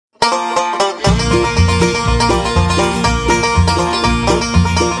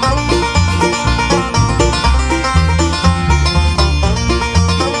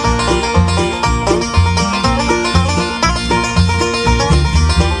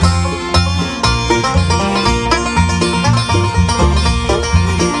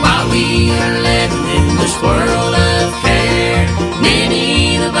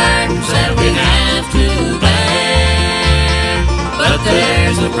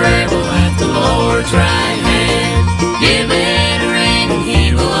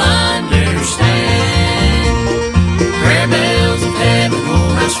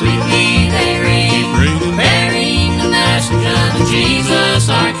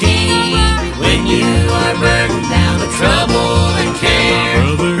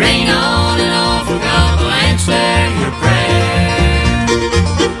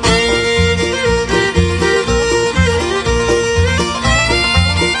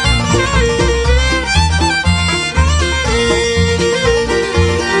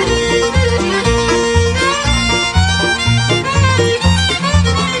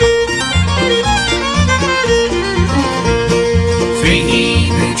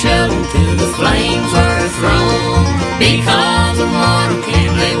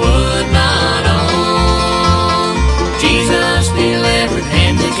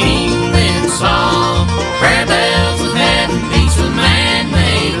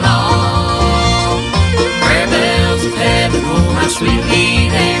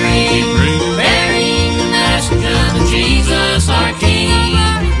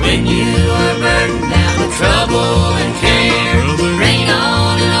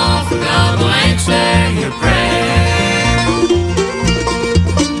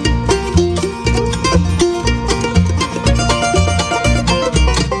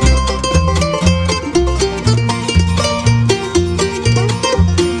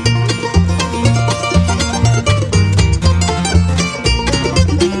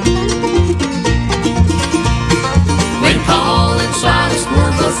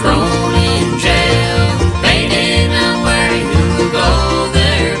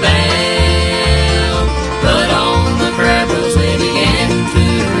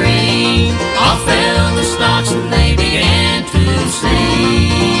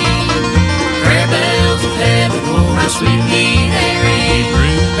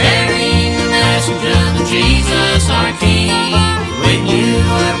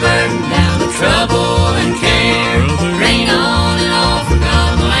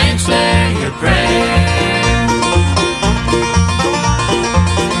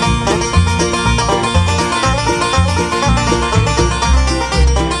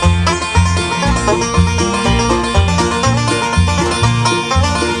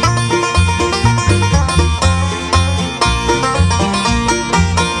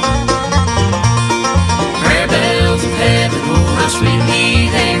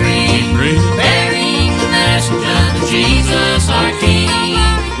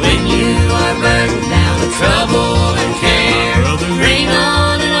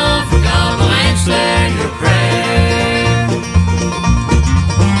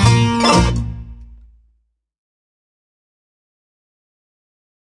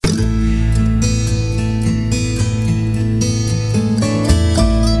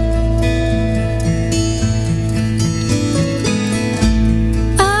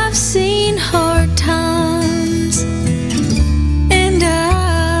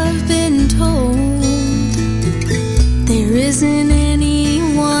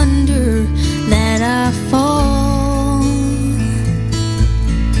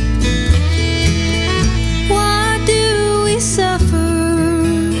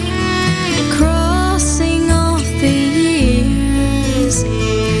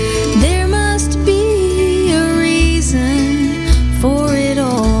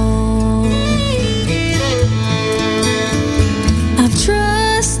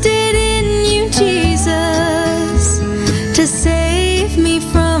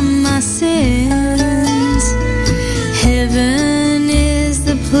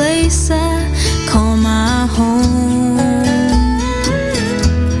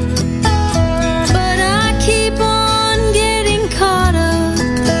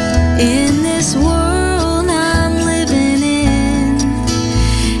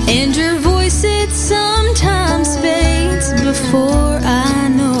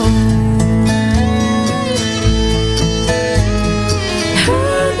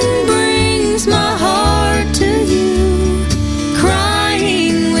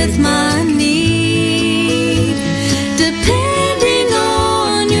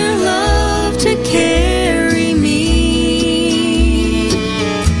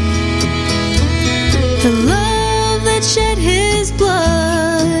the love that shed his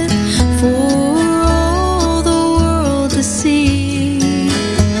blood for all the world to see.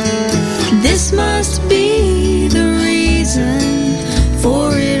 This must be the reason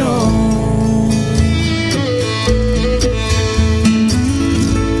for it all.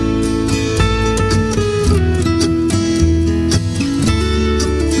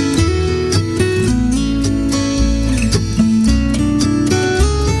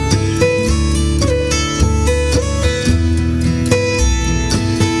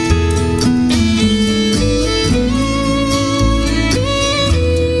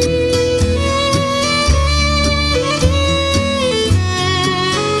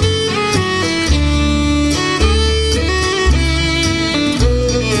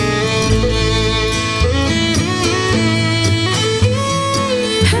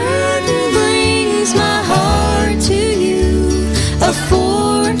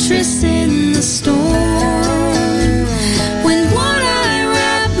 In the storm, when what I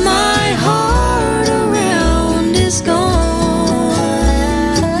wrap my heart around is gone,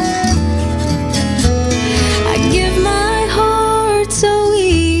 I give my heart so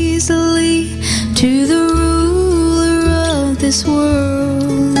easily to the ruler of this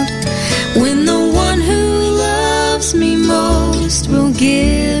world, when the one who loves me most will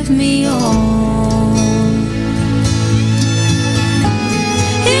give me all.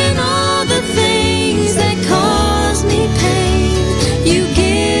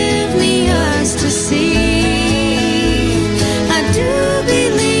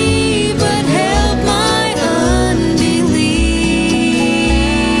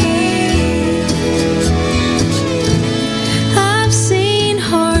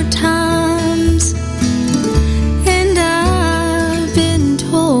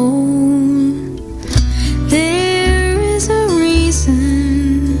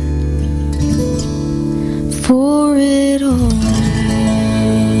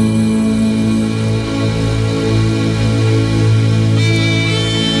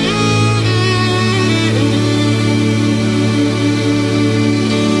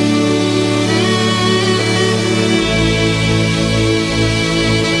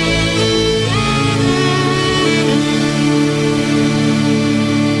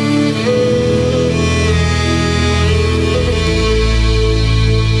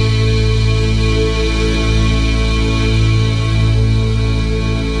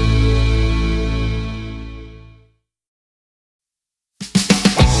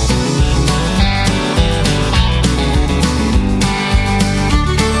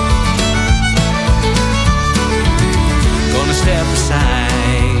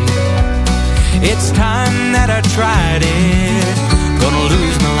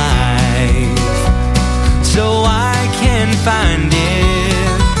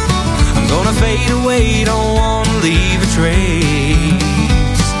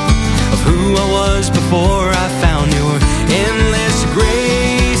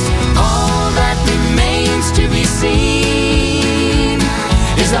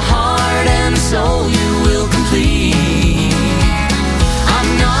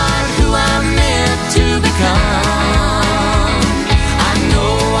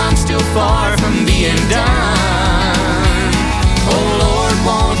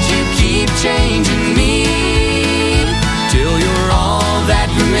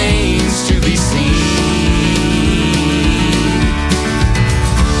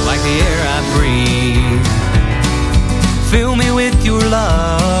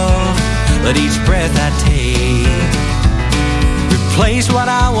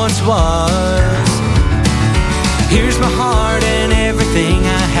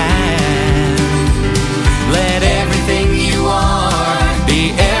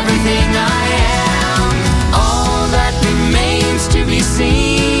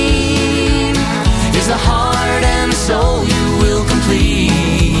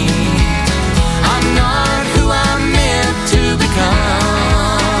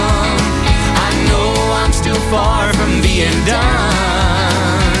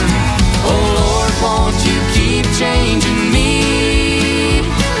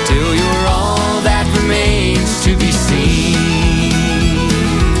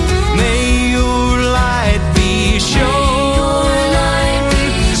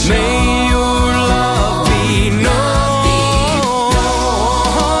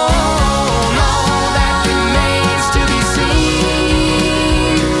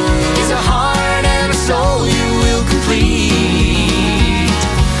 Soul you will complete.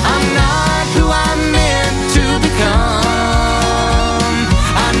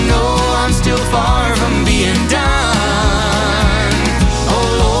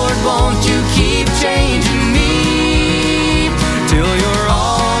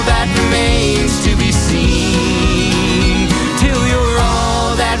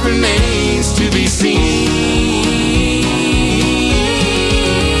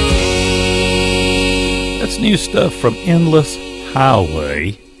 new stuff from Endless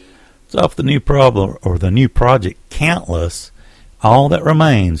Highway. It's off the new the new project Countless, All That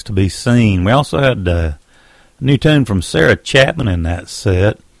Remains to Be Seen. We also had a new tune from Sarah Chapman in that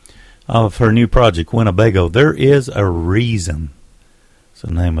set of her new project Winnebago. There Is a Reason. It's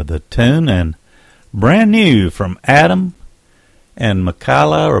the name of the tune. And brand new from Adam and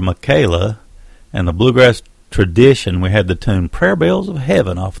Michaela and the Bluegrass Tradition. We had the tune Prayer Bells of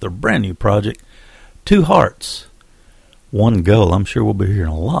Heaven off their brand new project Two Hearts, One Goal. I'm sure we'll be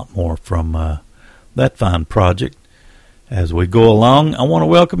hearing a lot more from that fine project as we go along. I want to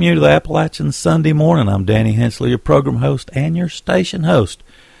welcome you to the Appalachian Sunday Morning. I'm Danny Hensley, your program host and your station host.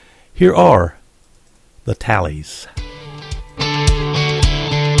 Here are the Tallies.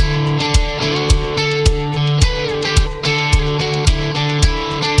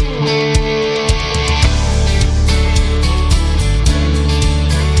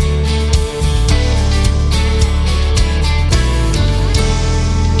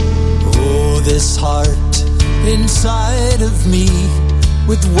 This heart inside of me,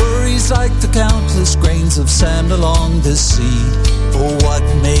 with worries like the countless grains of sand along the sea, for what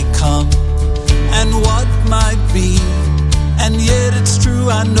may come and what might be. And yet it's true,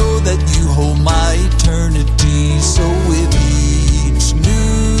 I know that you hold my eternity. So with each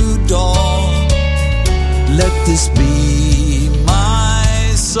new dawn, let this be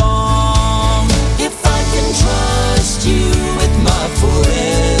my song. If I can trust you with my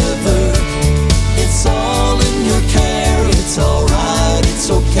forever, it's all in your care, it's alright, it's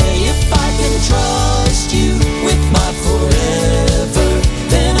okay. If I can trust you with my forever,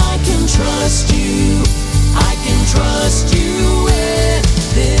 then I can trust you, I can trust you with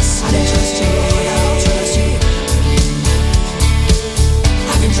this day. I can trust you, Lord, I'll trust you.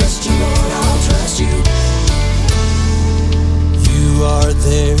 I can trust you, Lord, I'll trust you. You are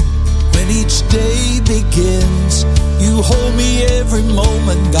there when each day begins. You hold me every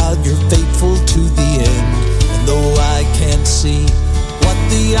moment, God, you're faithful to the end. And though I can't see what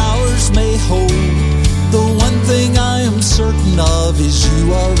the hours may hold, the one thing I am certain of is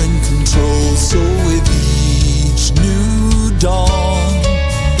you are in control. So with each new dawn,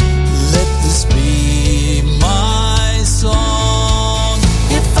 let this be my song.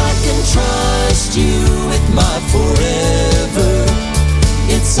 If I can trust you with my forever,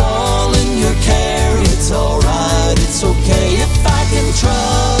 it's all in your care, it's alright, it's okay. If I can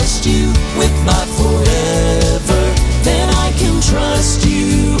trust you with my forever, then I can trust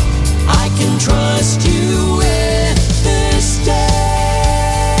you, I can trust you with this day.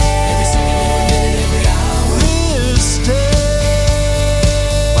 Every second, every minute, every hour, this day.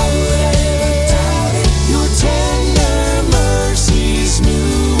 Why would I ever doubt it? Your tender mercies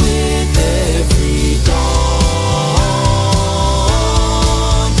new with every dawn.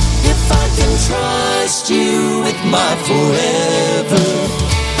 If I can trust you with my forever,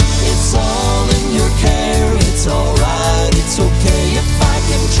 it's all in your care, it's alright, it's okay. If I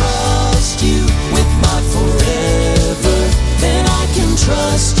can trust you with my forever, then I can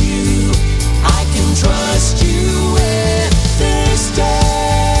trust you, I can trust you with this day.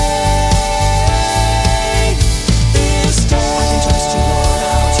 This day. I can trust you, Lord,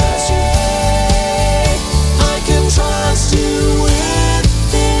 I'll trust you. I can trust you with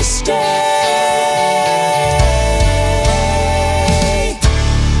this day.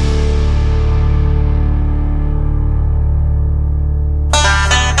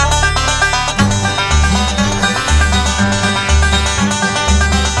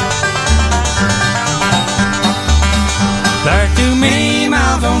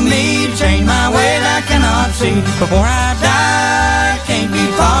 Before I die, I can't be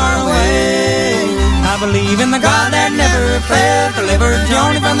far away. I believe in the God that never fails, delivered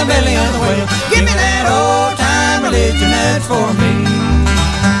Johnny from the belly of the whale. Give me that old time religion, that's for me.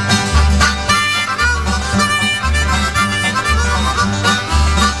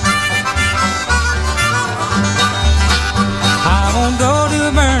 I won't go to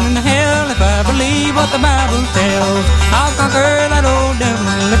a burning hell if I believe what the Bible tells. I'll conquer that old devil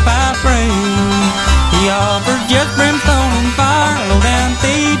if I pray. He offers just brimstone and fire, a low-down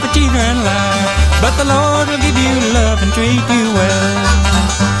thief, a cheater and liar. But the Lord will give you love and treat you well.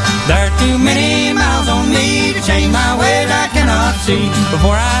 There are too many miles on me to change my ways I cannot see.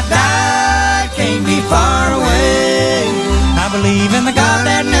 Before I die, I can't be far away. I believe in the God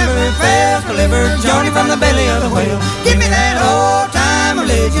that never fails, delivered Johnny from the belly of the whale. Give me that old-time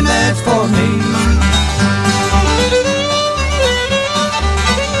religion, that's for me.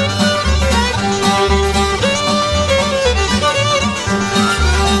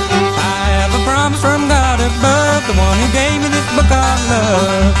 From God above, the one who gave me this book of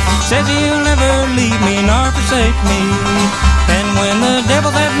love. says he'll never leave me nor forsake me. And when the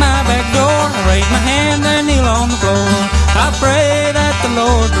devil's at my back door, I raise my hand and kneel on the floor. I pray that the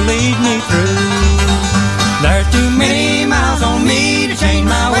Lord will lead me through. There's too many miles on me to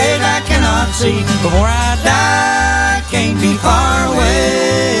change my ways I cannot see. Before I die, I can't be far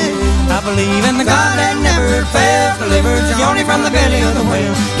away. I believe in the God that never fails, delivers Johnny from the belly of the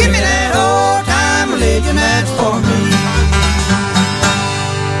whale. Give me that old time religion, that's for me.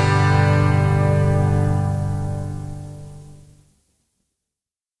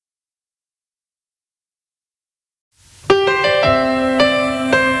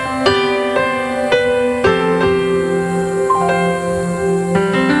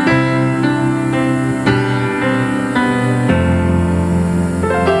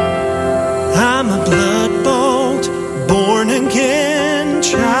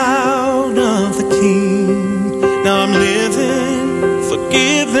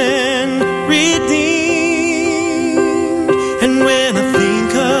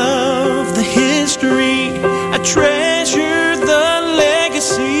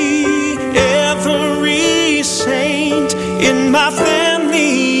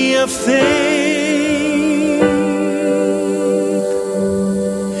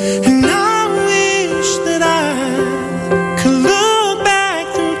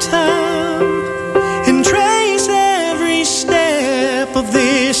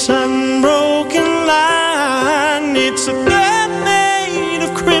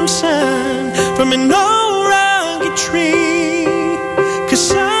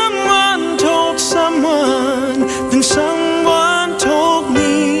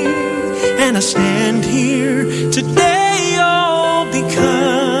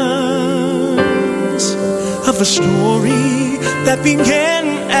 A story that began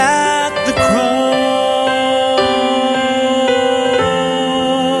at the cross.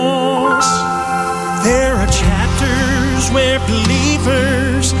 There are chapters where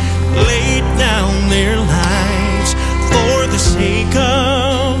believers laid down their lives for the sake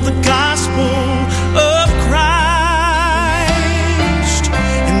of the gospel of Christ,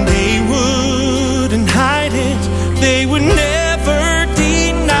 and they wouldn't hide it, they would never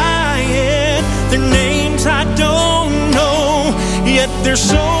deny it. Their names I don't know, yet there's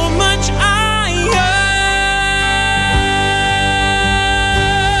so much I owe.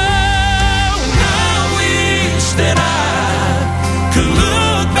 And I wish that I could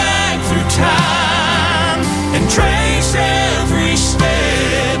look back through time and trace every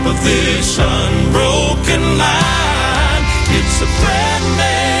step of this unbroken line. It's a thread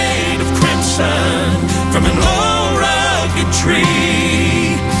made of crimson from an old rugged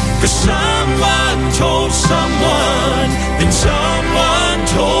tree. 'Cause someone told someone, then someone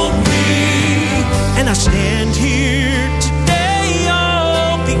told me. And I stand here today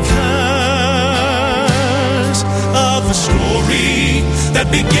all because of a story that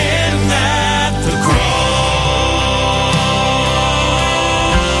began at the cross.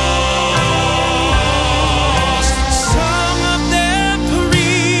 Some of them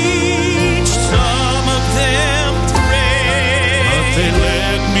preached, some of them prayed, but they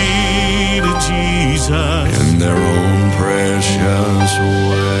led me to Jesus in their own precious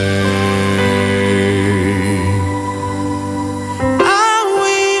way. I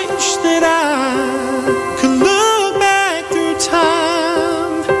wish that I could look back through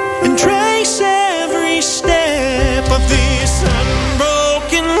time and trace every step of this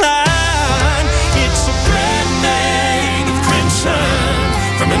unbroken line. It's a thread made of crimson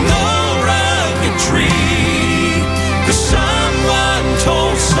from an old rugged tree. 'Cause someone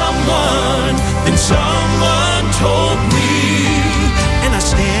told someone, then someone told me. And I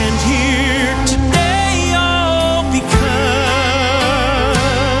stand here today all because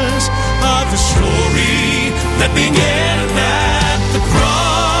of a story that began at the cross.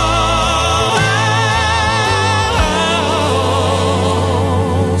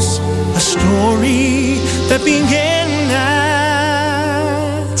 A story that began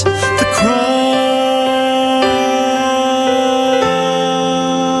at the cross.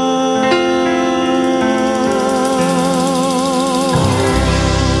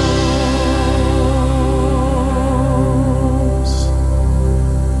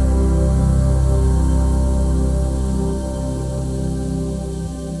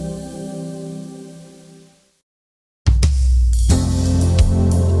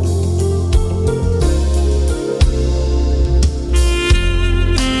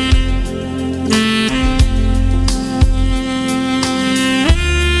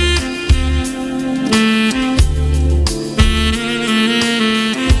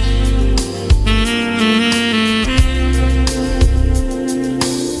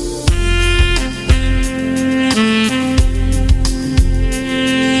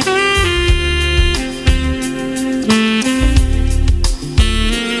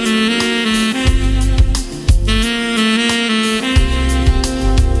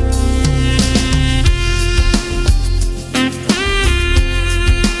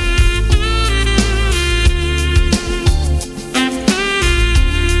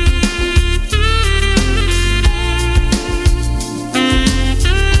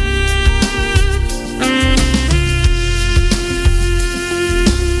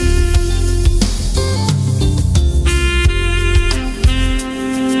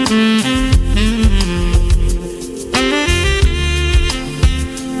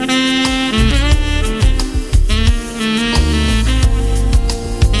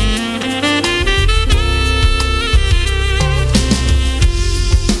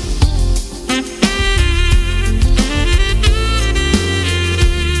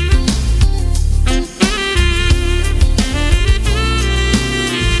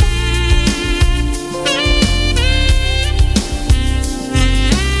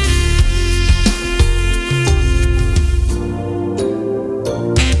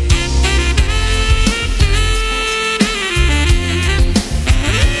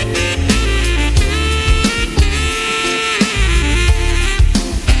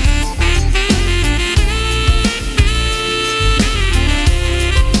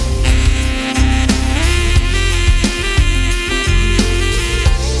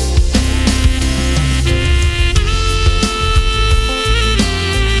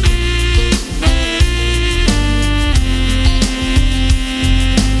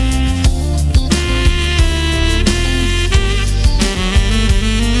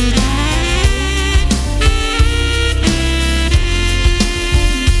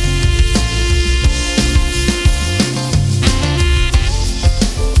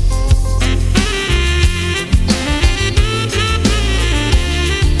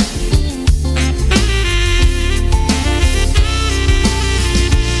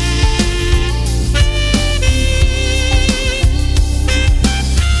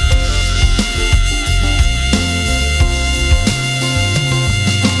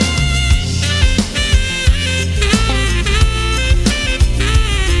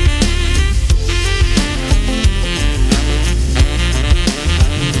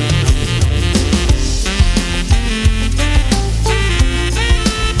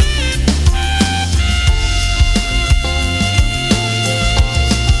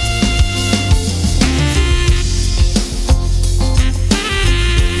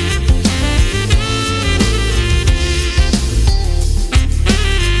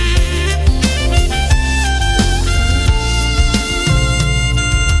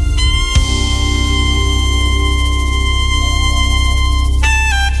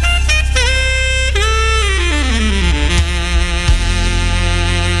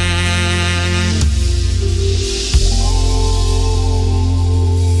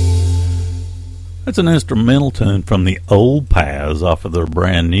 That's an instrumental tune from the Old Paths off of their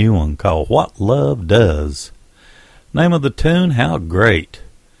brand new one called What Love Does. Name of the tune, How Great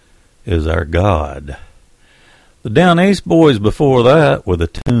Is Our God. The Down East Boys before that with a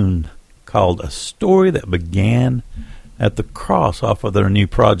tune called A Story That Began at the Cross off of their new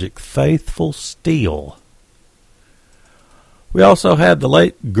project Faithful Steel. We also had the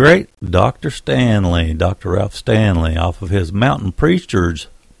late great Dr. Ralph Stanley off of his Mountain Preacher's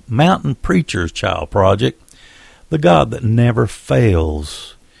Child project, The God That Never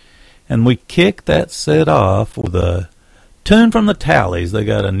Fails. And we kicked that set off with a tune from the Tallies. They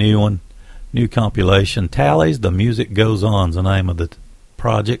got a new one, new compilation. Tallies, The Music Goes On's the name of the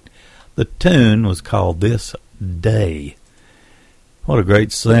project. The tune was called This Day. What a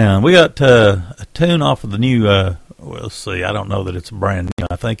great sound. We got a tune off of the new, we'll see, I don't know that it's a brand new.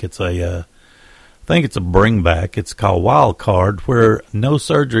 I think it's a bring back. It's called Wild Card, Where No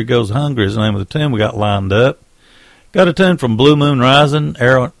Surgery Goes Hungry is the name of the tune we got lined up. Got a tune from Blue Moon Rising,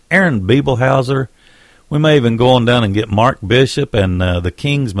 Aaron Bebelhauser. We may even go on down and get Mark Bishop and the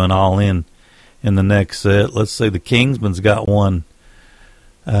Kingsmen all in the next set. Let's see, the Kingsmen's got one.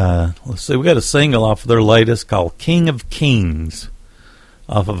 Let's see, we got a single off of their latest called King of Kings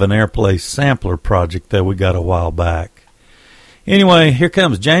off of an Airplay sampler project that we got a while back. Anyway, here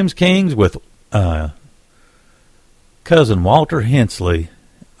comes James Kings with cousin Walter Hensley,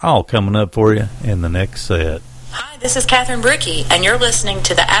 all coming up for you in the next set. Hi, this is Catherine Brickey, and you're listening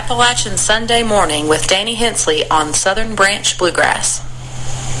to the Appalachian Sunday Morning with Danny Hensley on Southern Branch Bluegrass.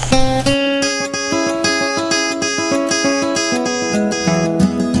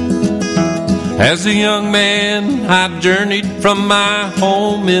 As a young man, I journeyed from my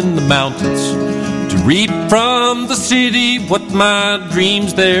home in the mountains to reap from the city what my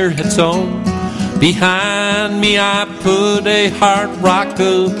dreams there had sown. Behind me I put a hard rock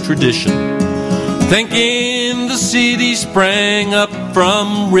of tradition, thinking the city sprang up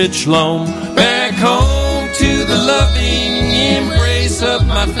from rich loam. Back home to the loving embrace of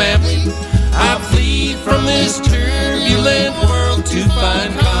my family, I flee from this turbulent world to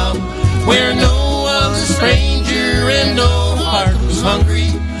find calm, where no one's a stranger and no heart was hungry,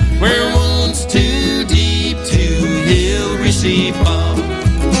 where wounds too deep to heal receive balm.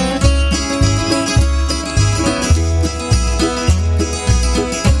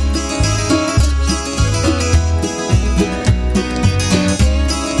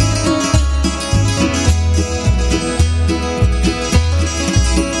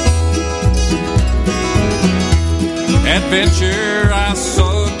 Adventure I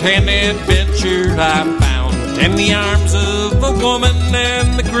sought and adventure I found, in the arms of a woman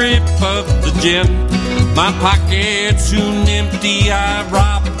and the grip of the gin. My pocket soon empty, I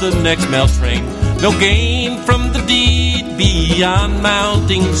robbed the next mail train. No gain from the deed beyond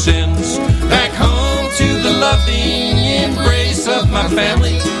mounting sins. Back home to the loving embrace of my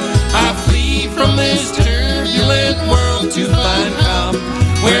family, I flee from this turbulent world to find calm,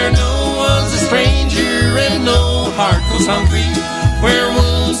 where no one's a stranger and no heart goes hungry, where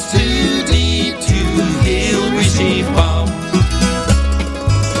wounds too deep to heal receive balm.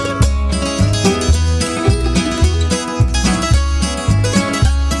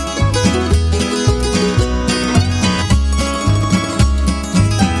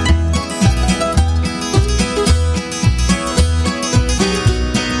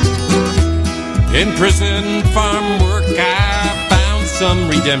 In prison farm work I found some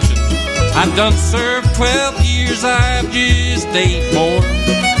redemption. I've done served 12 years, I've just 8 more.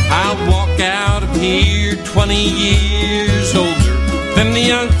 I'll walk out of here 20 years older than the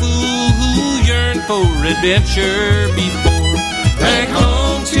young fool who yearned for adventure before. Back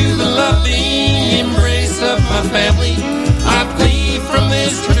home to the loving embrace of my family, I flee from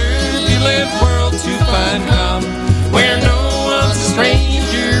this turbulent world to find calm, where no one's a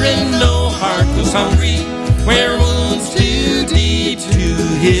stranger and no heart goes hungry, where wounds too deep to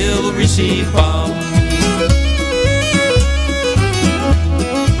heal receive balm.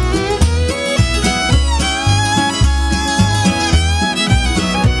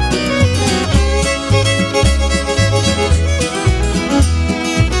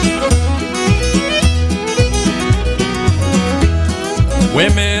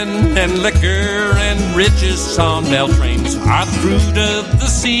 Women and liquor and riches on mail trains are the fruit of the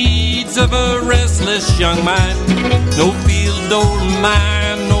seeds of a restless young mind. No field or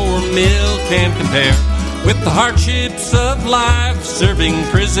mine nor mill can compare with the hardships of life serving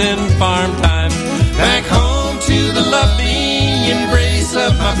prison farm time. Back home to the loving embrace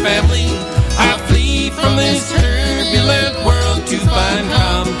of my family, I flee from this turbulent world to find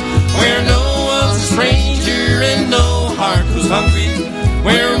calm, where no one's a stranger and no heart was hungry,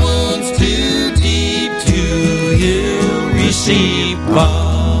 where wounds too deep receive God.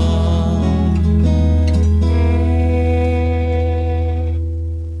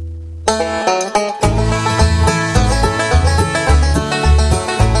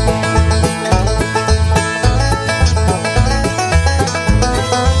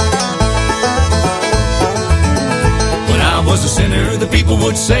 Was a sinner, the people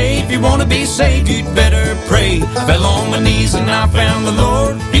would say, if you want to be saved, you'd better pray. I fell on my knees and I found the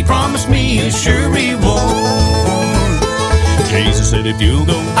Lord. He promised me a sure reward. Jesus said, if you'll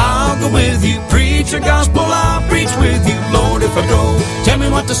go, I'll go with you. Preach the gospel, I'll preach with you. Lord, if I go, tell me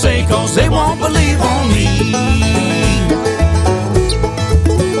what to say, cause they won't believe on me.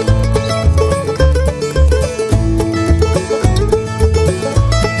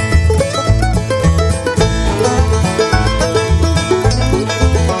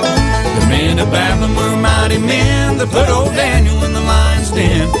 Babylon were mighty men that put old Daniel in the lion's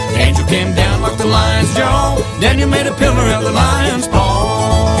den. The angel came down like the lion's jaw. Daniel made a pillar of the lion's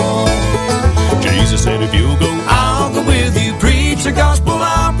paw. Jesus said, if you'll go, I'll go with you. Preach the gospel,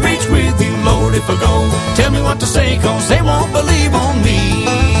 I'll preach with you. Lord, if I go, tell me what to say, cause they won't believe on me.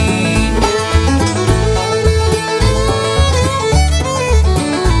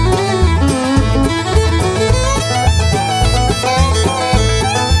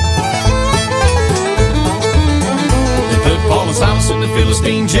 Silas in the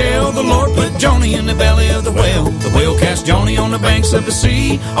Philistine jail. The Lord put Jonah in the belly of the whale. The whale cast Jonah on the banks of the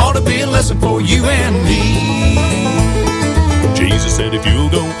sea. Ought to be a lesson for you and me. Jesus said, if you'll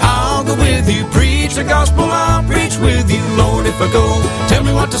go, I'll go with you. Preach the gospel, I'll preach with you. Lord, if I go, tell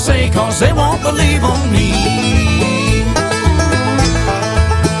me what to say, cause they won't believe on me.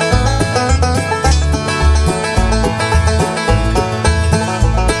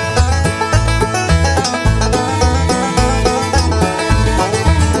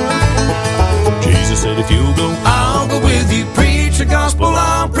 Said, if you'll go, I'll go with you. Preach the gospel,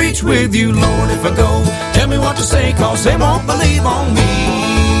 I'll preach with you. Lord, if I go, tell me what to say, cause they won't believe on me.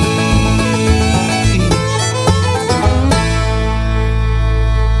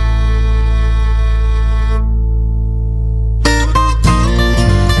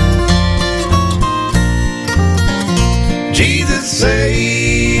 Jesus,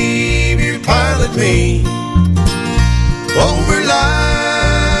 Savior, pilot me over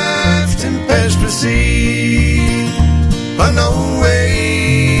life's tempestuous sea. Unknown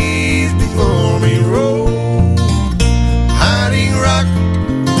waves before me roll, hiding rock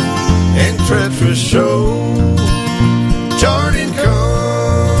and treacherous shore. Charting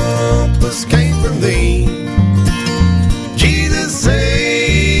compass came from thee. Jesus,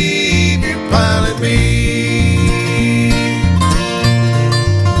 Savior, pilot me.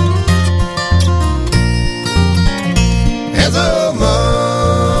 As a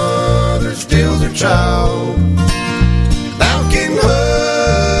mother stills her child, thou can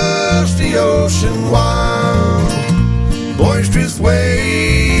hush the ocean wild. Boisterous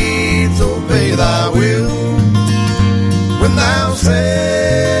waves obey thy will, when thou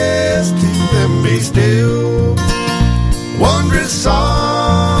sayest to them be still. Wondrous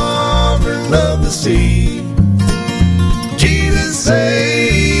sovereign of the sea, Jesus,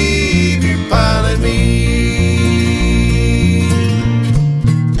 Savior, pilot me.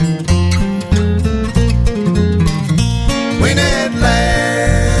 When at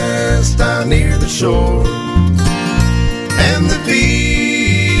last I near the shore, and the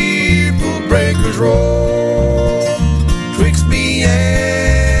fearful breakers roar, twixt me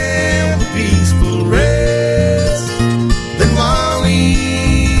and the peaceful rest, then while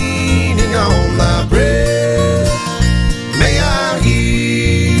leaning on thy breast, may I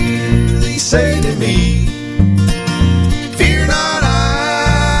hear thee say to me, fear not,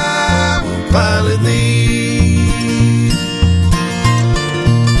 I will pilot thee.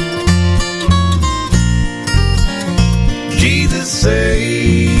 Jesus,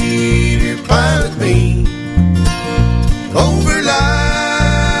 Savior, pilot me over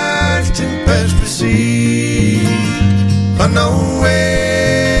life's tempestuous sea. Unknown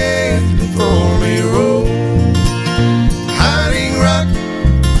waves before me roll, hiding rock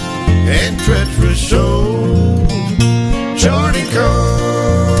and treacherous shore. Charting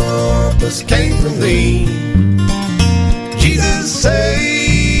compass came from thee. Jesus,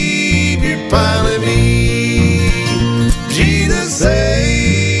 Savior, pilot me. Jesus,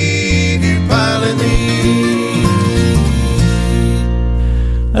 Savior, pilot me.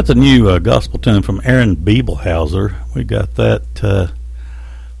 That's a new gospel tune from Aaron Bibelhauser. We got that,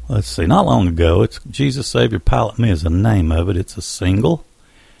 let's see, not long ago. It's Jesus, Savior, Pilot Me is the name of it. It's a single.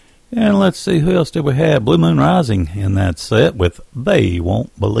 And let's see, who else did we have? Blue Moon Rising in that set with They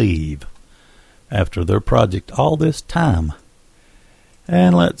Won't Believe, after their project All This Time.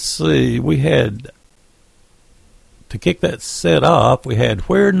 And let's see, we had, to kick that set off, we had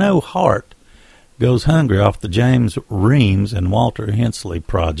Where No Heart Goes Hungry off the James Reams and Walter Hensley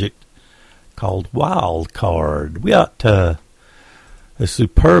project called Wild Card. We got a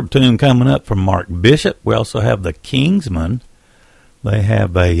superb tune coming up from Mark Bishop. We also have the Kingsmen. They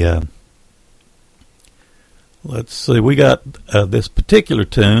have a, let's see, we got this particular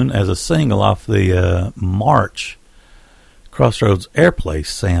tune as a single off the March Crossroads Airplay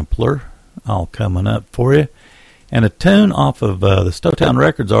sampler, all coming up for you. And a tune off of the Stowtown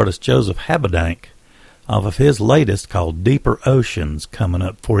Records artist Joseph Habedank, off of his latest called Deeper Oceans, coming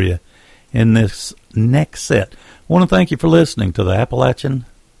up for you in this next set. I want to thank you for listening to the Appalachian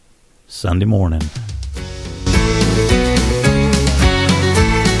Sunday Morning.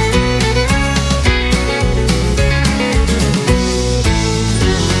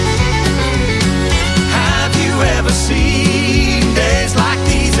 Have you ever seen days like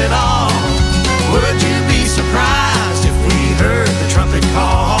these at all? Would you be surprised if we heard the trumpet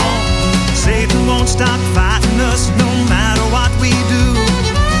call? Satan won't stop fighting us no matter what we do.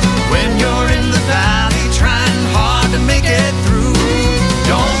 When you're in the valley trying hard to make it through,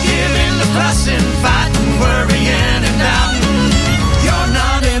 don't give in to fussing, fighting, worrying and doubting. You're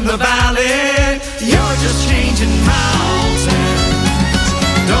not in the valley, you're just changing mountains.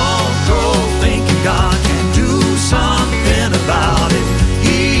 Don't go thinking God can do something about it.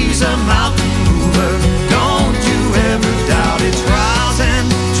 He's a mountain mover, don't you ever doubt it. Trials and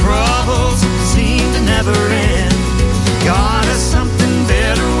troubles seem to never end. God has something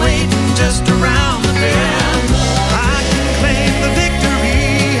better waiting just around the bend. I can claim the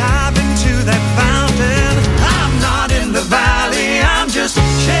victory, I've been to that fountain. I'm not in the valley, I'm just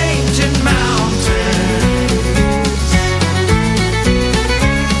changing mountains.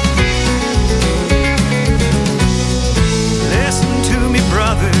 Listen to me,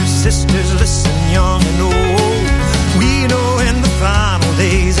 brothers, sisters, listen, young and old. We know in the final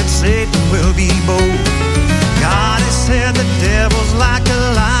days that Satan will be bold. God has said the devil's like a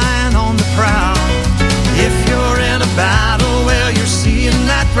lion on the prowl. If you're in a battle, well, you're seeing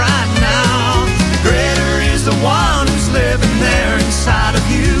that right now. Greater is the one who's living there inside of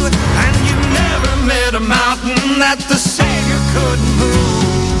you. And you've never met a mountain that the Savior couldn't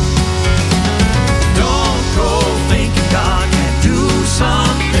move. Don't go thinking God can't do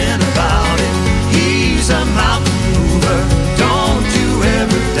something about it. He's a mountain mover, don't you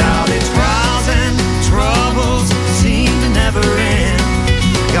ever doubt it. Trials and troubles seem to never end.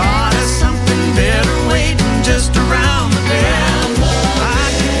 God has something better waiting just around the bend. I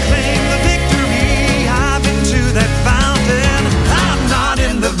can claim the victory, I've been to that fountain. I'm not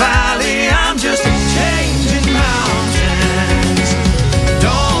in the valley, I'm just changing mountains.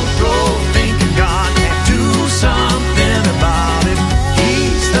 Don't go thinking God can't do something about it.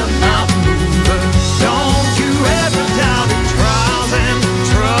 He's the mountain mover, don't you ever doubt it. Trials and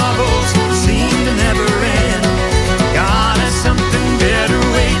troubles seem to never end. God has something better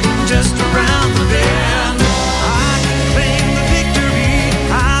waiting just around the bend. I can claim the victory,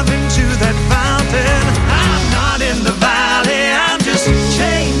 I've been to that fountain. I'm not in the valley, I'm just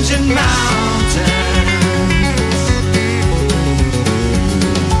changing mountains.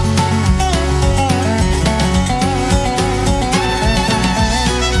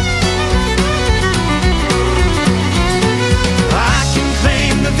 I can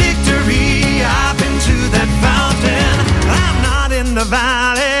claim the victory, I've been to that fountain. I'm not in the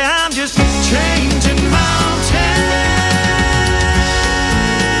valley, I'm just changing mountains.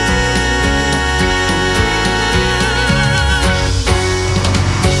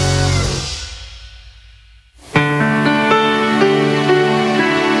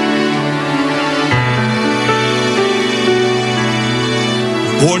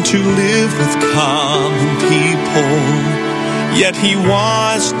 Born to live with common people, yet he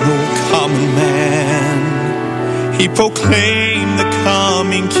was no common man. He proclaimed the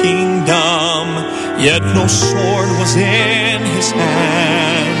coming kingdom, yet no sword was in his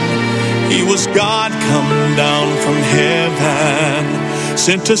hand. He was God come down from heaven,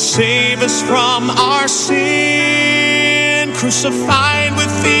 sent to save us from our sin, crucified with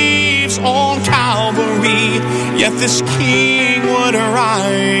thieves on Calvary, yet this king would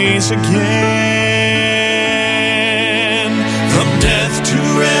arise again. From death to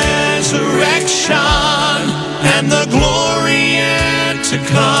resurrection, and the glory yet to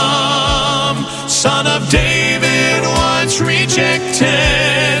come, Son of David once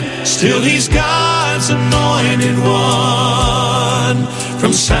rejected, still he's God's anointed one.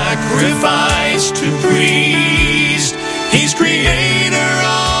 From sacrifice to priest, he's creator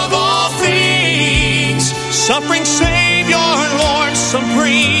of all things, suffering Savior Savior, Lord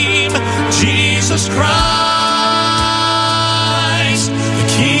supreme, Jesus Christ, the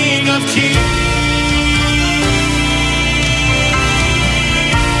King of Kings.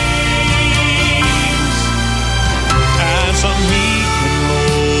 As a meek and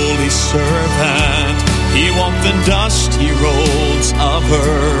lowly servant, he walked the dusty roads of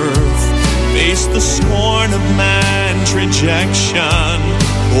earth, faced the scorn of man's rejection,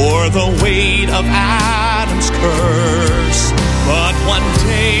 bore the weight of Adam's curse. But one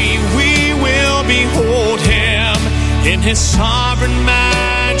day we will behold him in his sovereign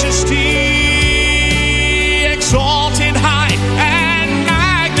majesty, exalted high and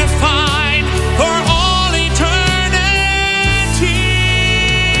magnified for all eternity.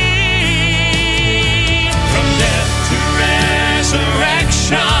 From death to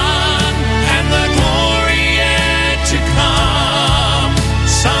resurrection and the glory yet to come,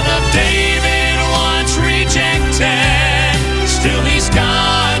 Son of David once rejected, still he's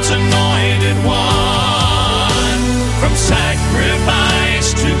God's anointed one. From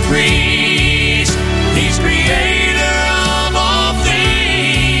sacrifice to priest, he's creator of all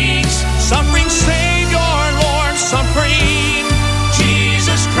things, suffering Savior, Lord supreme,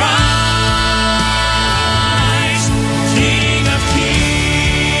 Jesus Christ, King of Kings.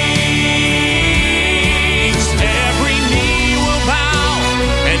 Every knee will bow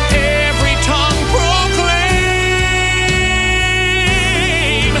and every tongue proclaim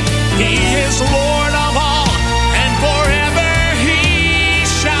he is Lord of all, and forever he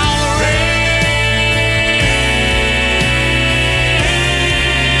shall reign.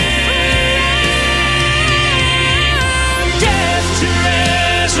 Death to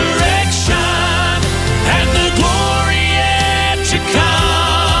resurrection and the glory yet to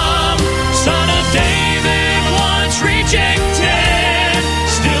come, Son of David once rejected,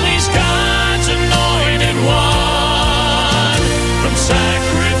 still he's God's anointed one. From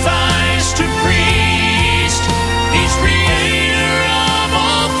sacrifice to priest, he's creator of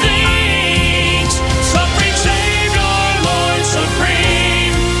all things, suffering Savior, Lord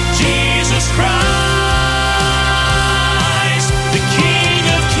supreme, Jesus Christ, the King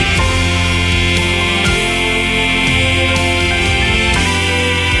of Kings.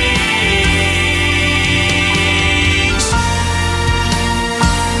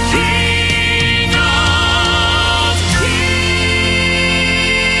 King of Kings.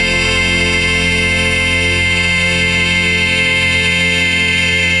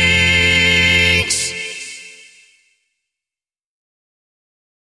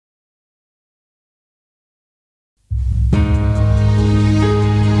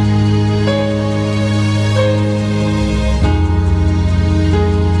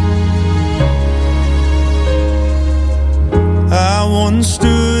 I once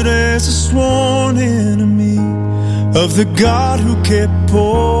stood as a sworn enemy of the God who kept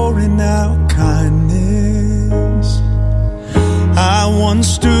pouring out kindness. I once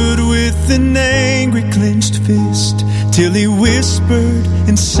stood with an angry clenched fist till he whispered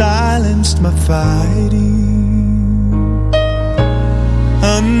and silenced my fighting.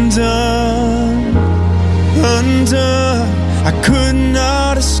 Undone, undone, I could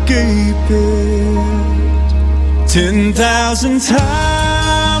not escape it. 10,000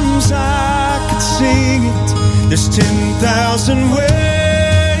 times I could sing it. There's 10,000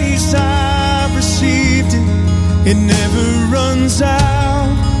 ways I've received it. It never runs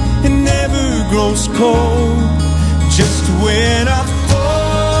out, it never grows cold. Just when I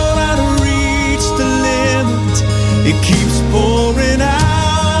thought I'd reached the limit, it keeps pouring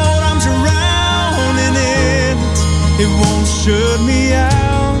out. I'm drowning in it. It won't shut me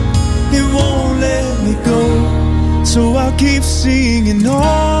out, it won't let me go. So I'll keep singing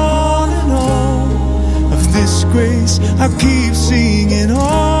on and on of this grace. I'll keep singing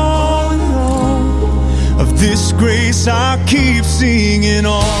on and on of this grace. I'll keep singing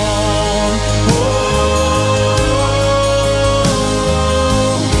on.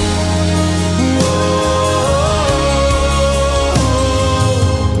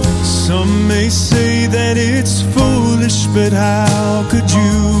 Some may say that it's foolish, but how could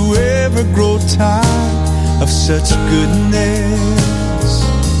you ever grow tired of such goodness?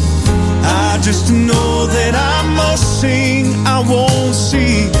 I just know that I must sing. I won't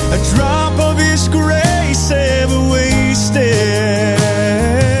see a drop of his grace ever wasted.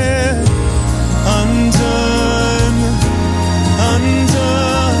 Undone,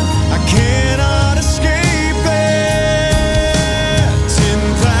 undone, I cannot escape it.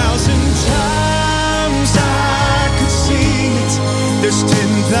 10,000 times I could sing it. There's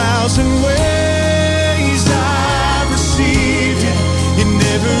 10,000 ways it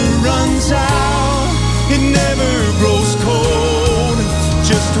never runs out, it never grows cold.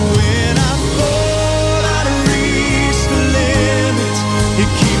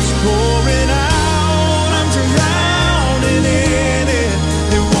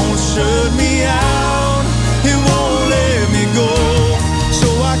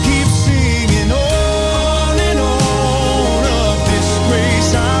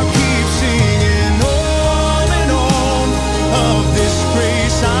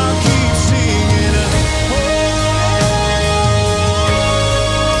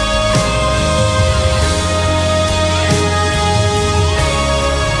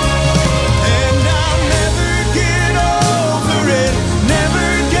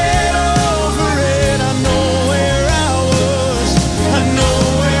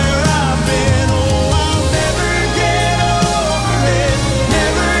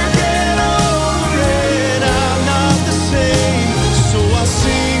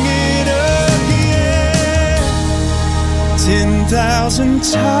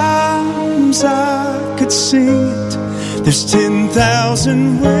 10,000 times I could sing it. There's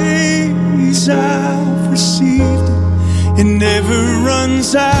 10,000 ways I've received it. It never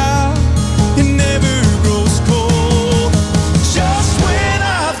runs out, it never grows cold. Just when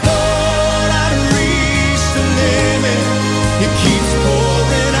I thought I'd reached the limit, it keeps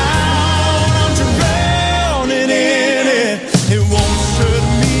pouring out. I'm drowning in it. It won't shut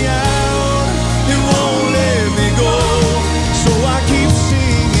me out, it won't let me go. So I keep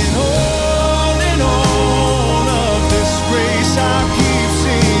singing on and on of this grace. I keep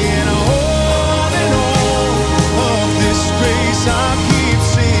singing on and on of this grace. I keep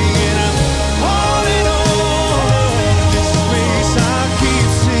singing on and on of this grace. I keep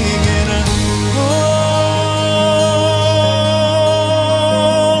singing on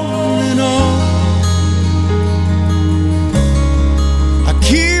and on. I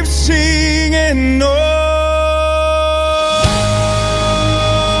keep singing on.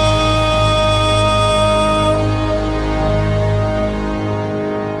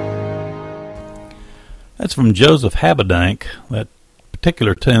 That's from Joseph Habedank. That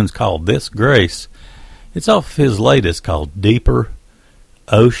particular tune's called This Grace. It's off his latest called Deeper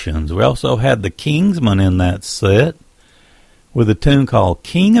Oceans. We also had the Kingsmen in that set with a tune called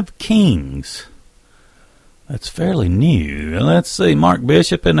King of Kings. That's fairly new. And let's see, Mark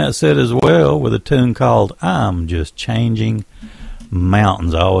Bishop in that set as well with a tune called I'm Just Changing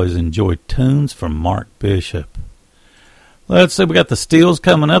Mountains. I always enjoy tunes from Mark Bishop. Let's see, we got the Steels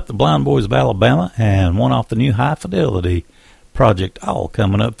coming up, the Blind Boys of Alabama, and one off the new High Fidelity project, all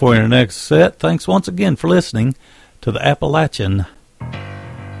coming up for you in the next set. Thanks once again for listening to the Appalachian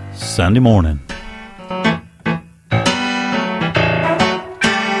Sunday Morning.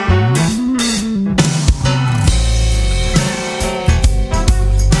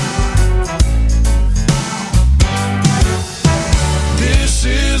 This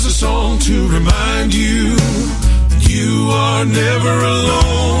is a song to remind you you are never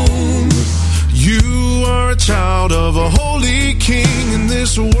alone. You are a child of a holy king, and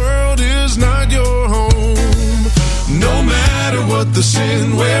this world is not your home. No matter what the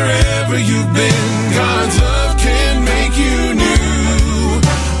sin, wherever you've been, God's love can make you new.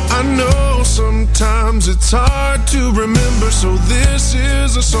 I know sometimes it's hard to remember, so this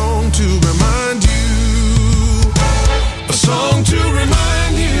is a song to remind you. A song to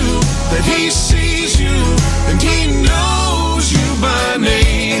remind you that he sees you and he knows you by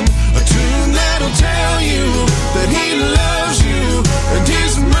name. A tune that'll tell you that he loves you and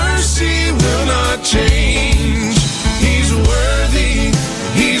his mercy will not change. He's worthy,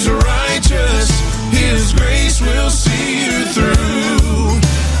 he's righteous, his grace will see you through.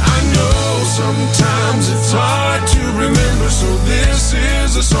 I know sometimes it's hard to remember, so this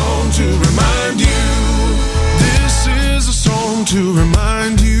is a song to remind you. This is a song to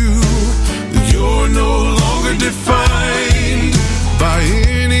remind you that you're no longer defined by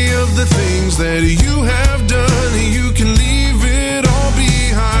any of the things that you have done. You can leave it all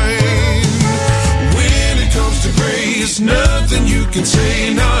behind. When it comes to grace, nothing you can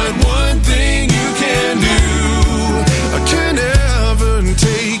say, not one thing you can do. I can never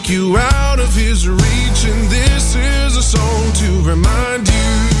take you out of his reach, and this is a song to remind you.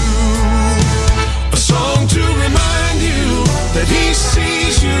 A song to remind you that he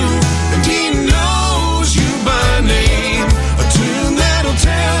sees you and he knows you by name. A tune that'll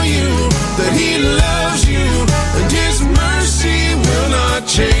tell you that he loves you and his mercy will not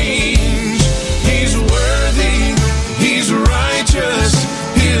change. He's worthy, he's righteous,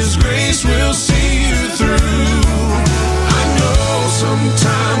 his grace will see you through. I know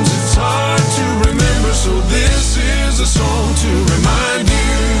sometimes it's hard to remember, so this is a song to remind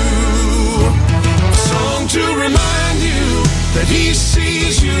you. A song to remind you that he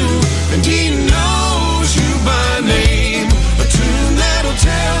sees you and he knows you by name. A tune that'll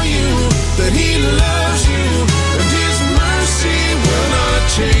tell you that he loves you and his mercy will not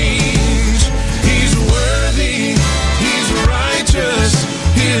change. He's worthy, he's righteous,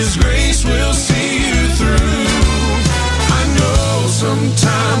 his grace will see you through. I know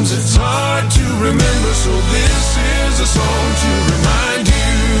sometimes it's hard to remember, so this is a song to remind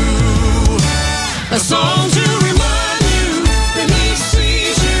you. A song to remind you that he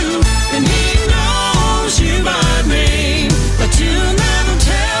sees you and he knows you by name. A tune that'll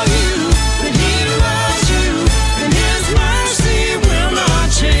tell you that he loves you and his mercy will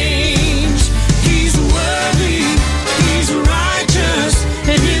not change. He's worthy, he's righteous,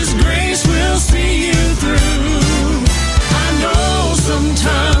 and his grace will see you through. I know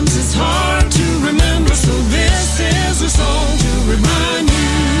sometimes it's hard to remember, so this is a song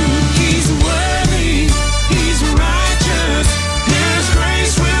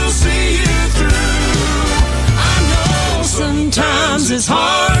is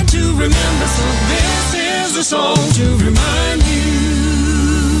hard to remember, so this is a song to remind you.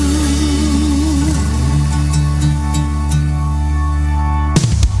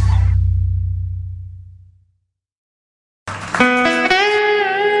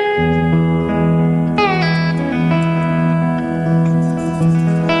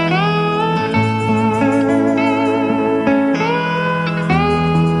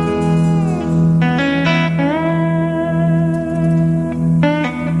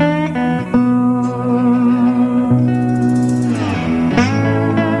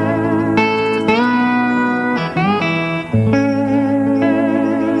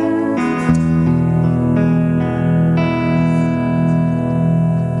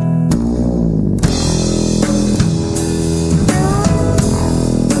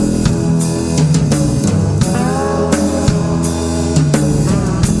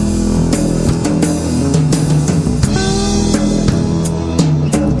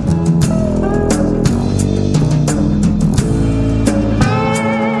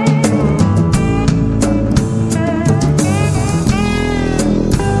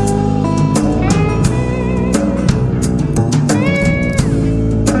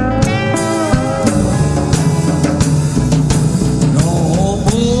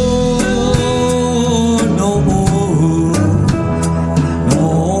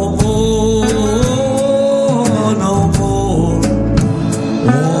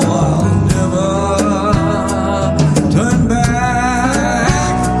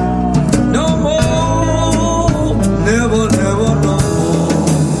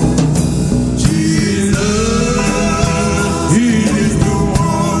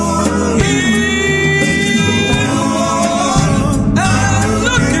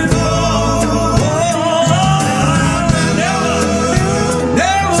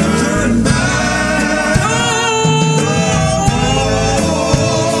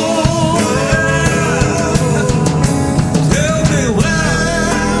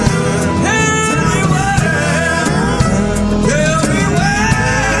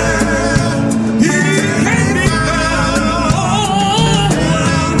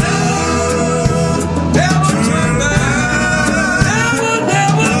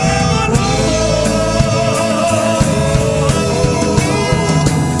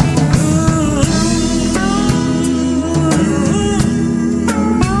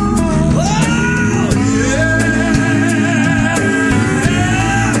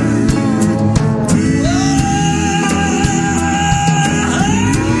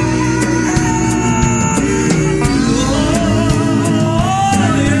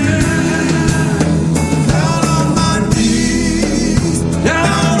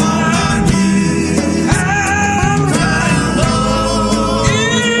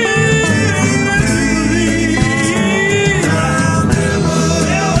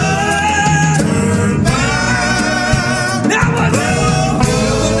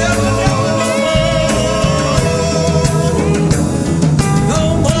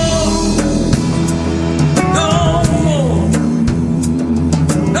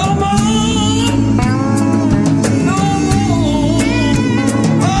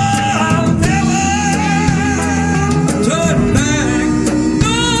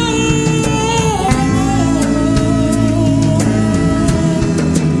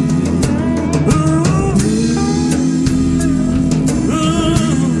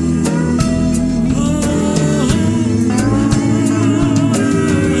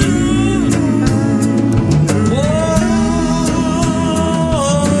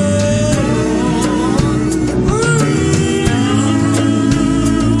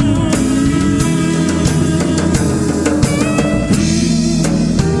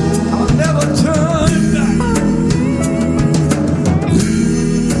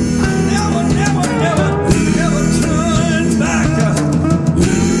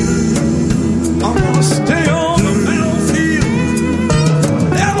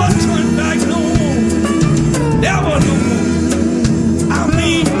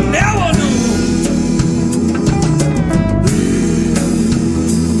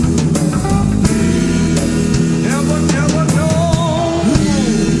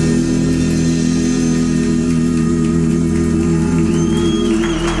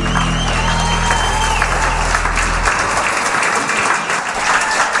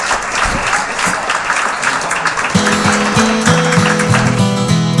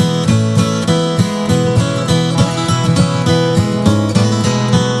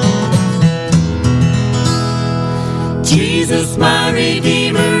 Jesus, my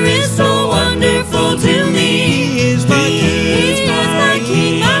Redeemer, is so wonderful to me. He is my King, my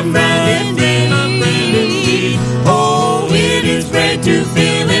King, my friend indeed. Oh, it is great to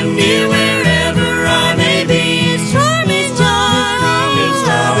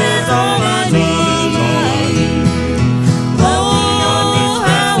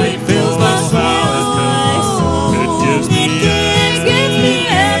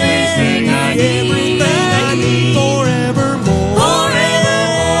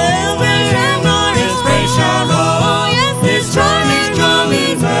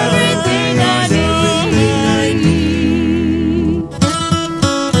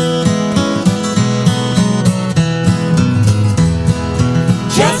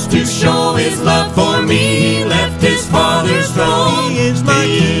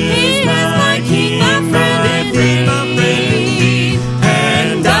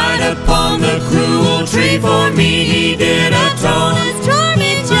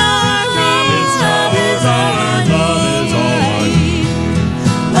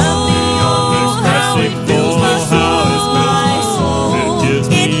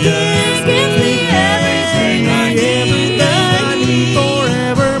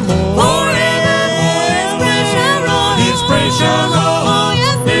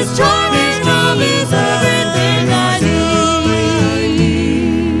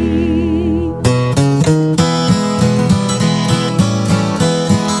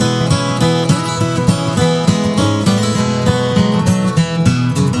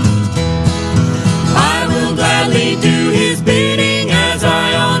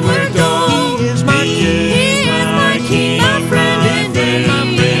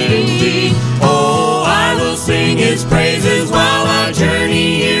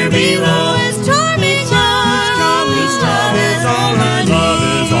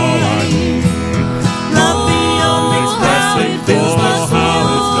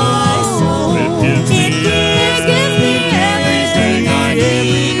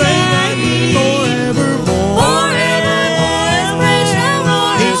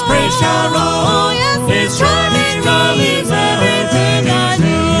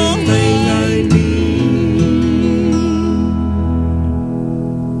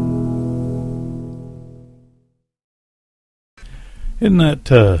Isn't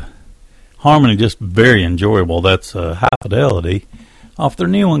that harmony just very enjoyable? That's High Fidelity off their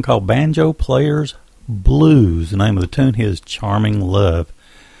new one called Banjo Players Blues. The name of the tune is Charming Love.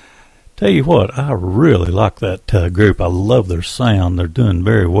 Tell you what, I really like that group. I love their sound. They're doing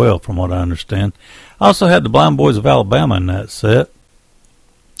very well from what I understand. I also had the Blind Boys of Alabama in that set.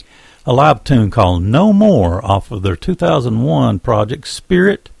 A live tune called No More off of their 2001 project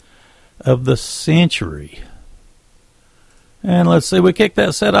Spirit of the Century. And let's see, we kicked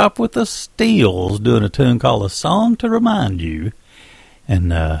that set off with the Steels doing a tune called A Song to Remind You.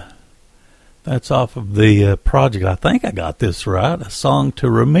 And that's off of the project, I think I got this right, A Song to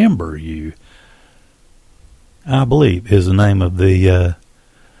Remember You, I believe is the name of the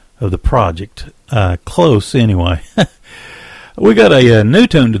project. Close anyway. We got a new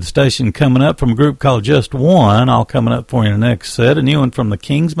tune to the station coming up from a group called Just One, all coming up for you in the next set. A new one from the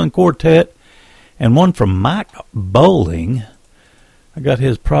Kingsman Quartet and one from Mike Bowling. I got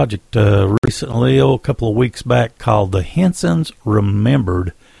his project recently, a couple of weeks back, called The Hensons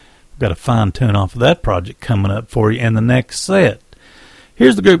Remembered. Got a fine tune off of that project coming up for you in the next set.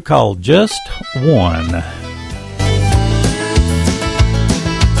 Here's the group called Just One.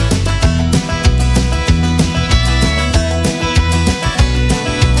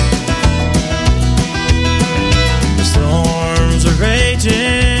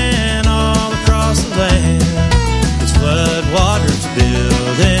 Raging all across the land, its flood waters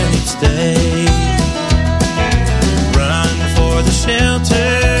building each day. Run for the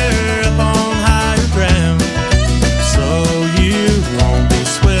shelter up on higher ground, so you won't be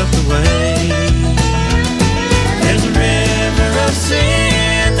swept away. There's a river of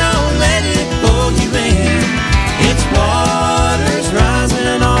sin, don't let it pull you in. Its waters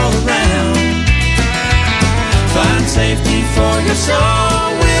rising all around. Find safety for your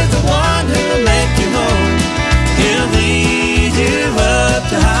soul with the one who'll make you whole. He'll lead you up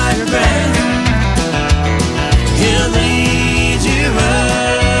to higher ground. He'll lead you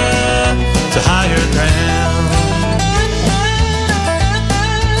up to higher ground.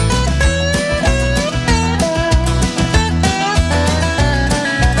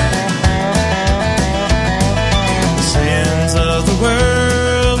 The sins of the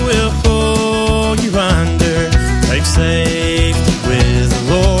world will pull you under. Take safety with the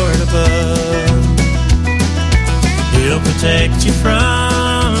Lord above. He'll protect you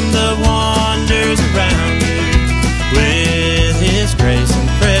from the wonders around you with His grace and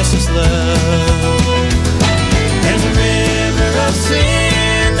precious love. There's a river of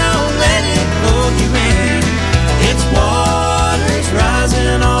sin, don't let it pull you in. Its waters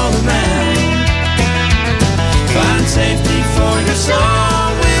rising all around. Find safety for your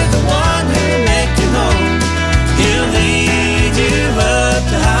soul with the one who'll make you whole. He'll lead you up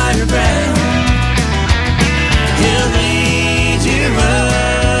to higher ground. He'll lead you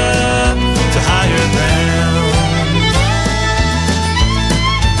up to higher ground.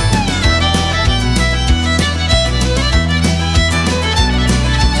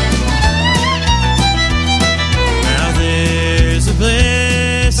 Now there's a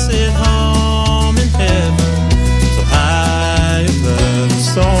blessed home in heaven, so high above the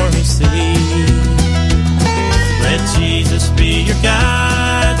stormy sea. Let Jesus be your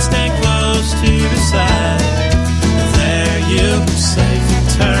guide, stand close to His side, and there you'll be safe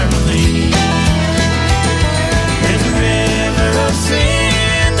eternally. There's a river of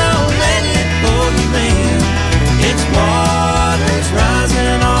sin, don't let it pull you in. Its waters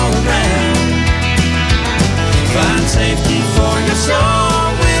rising all around. Find safety for your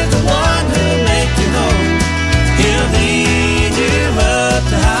soul with the one who'll make you whole. He'll lead you up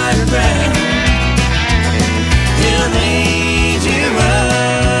to higher ground. He'll lead you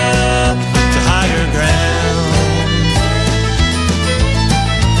up to higher ground.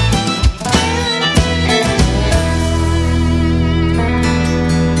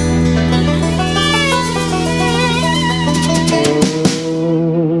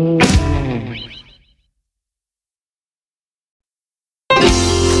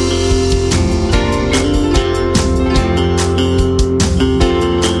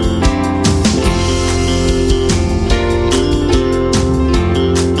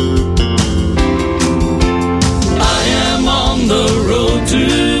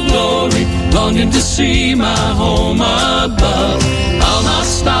 To see my home above, I'll not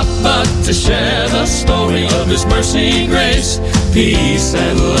stop but to share the story of His mercy, grace, peace,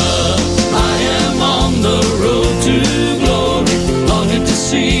 and love. I am on the road to glory, longing to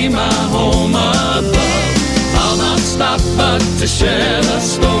see my home above. I'll not stop but to share the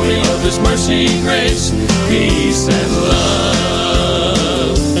story of His mercy, grace, peace, and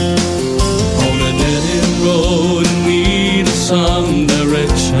love. On a dead end road in need of some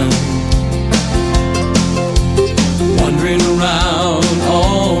direction, wandering around,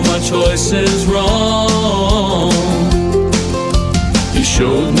 all my choices wrong. He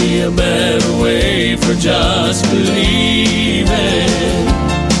showed me a better way for just believing.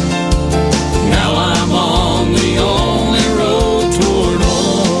 Now I'm on the only road toward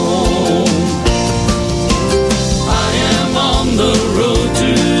home. I am on the road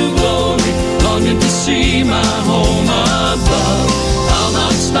to glory, longing to see my home above. I'll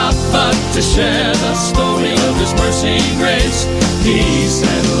not stop but to share the story of His mercy, grace, peace,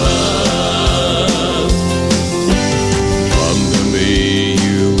 and love. Come to me,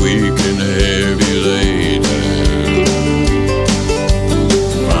 you weak and heavy laden,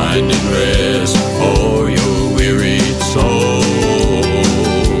 finding rest for your wearied soul.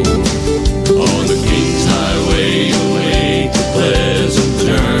 On the King's Highway you'll make a pleasant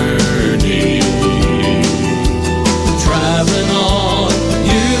journey. Traveling on,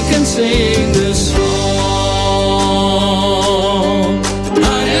 you can sing this song.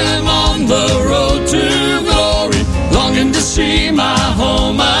 I am on the road to glory, longing to see my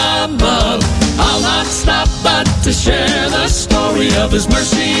home above. I'll not stop but to share the story of His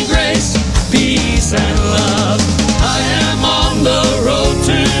mercy, grace, peace, and love. I am on the road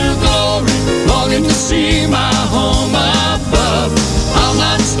to glory, longing to see my home above. I'll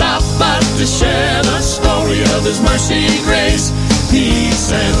not stop but to share the story of His mercy, grace,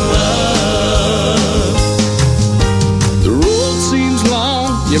 peace, and love. The road seems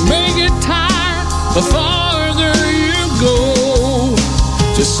long, you may get tired, the farther you go.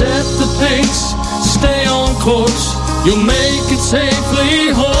 Just set the pace, stay on course, you'll make it safely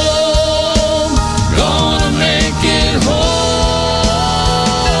home. Gonna make it home.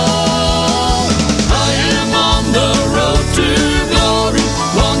 I am on the road to glory,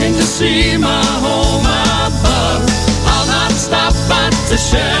 longing to see my home above. I'll not stop but to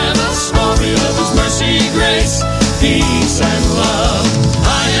share the story of His mercy, grace, peace, and love.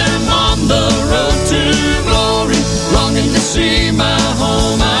 I am on the road to glory, longing to see my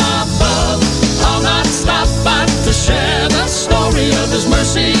home above. I'll not stop but to share the story of His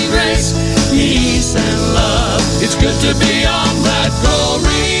mercy, grace, peace, and love. It's good to be on that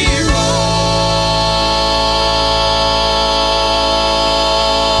glory road.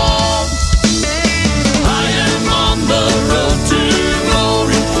 I am on the road to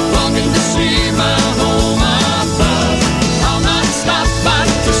glory, longing to see my home above. I'll not stop but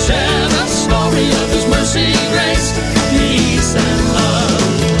to share the story of His mercy, grace, peace, and love.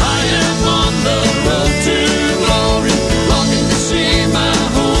 I am on the road to glory, longing to see my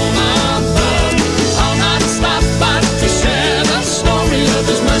home above. I'll not stop but to share the story of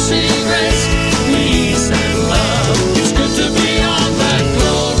His mercy, grace, peace, and love. It's good to be on that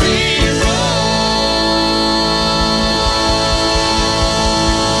glory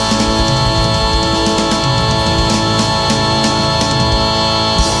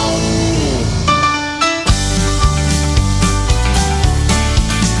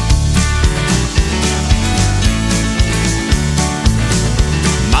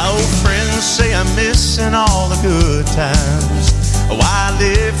My old friends say I'm missing all the good times. Why I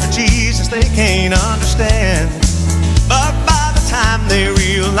live for Jesus they can't understand. But by the time they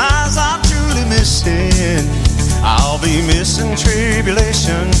realize I'm truly missing, I'll be missing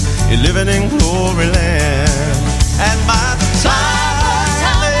tribulation and living in glory land. And by the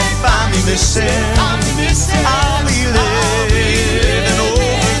time they find me missing, I'll be living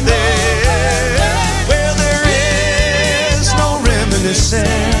over there, where there is no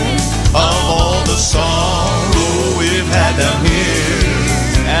reminiscing of all the sorrow we've had down here.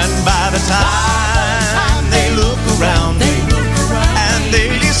 And by the time they look around me and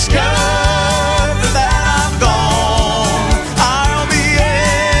they discover that I'm gone, I'll be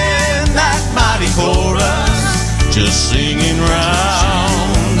in that mighty chorus, just singing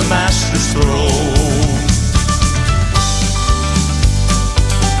round the Master's throne.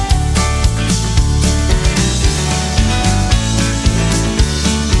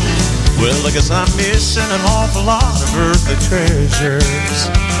 Well, I guess I'm missing an awful lot of earthly treasures.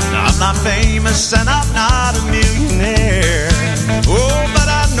 Now, I'm not famous and I'm not a millionaire. Oh, but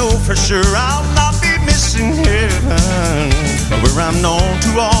I know for sure I'll not be missing heaven, where I'm known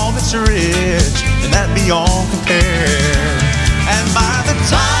to all that's rich and that beyond compare. And by the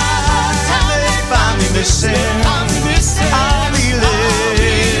time they find me missing, I'll be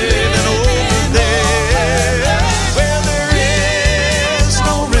living over there, where there is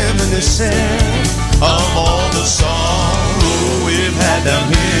no reminiscing of all the sorrow we've had down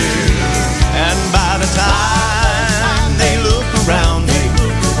here. And by the time they look around me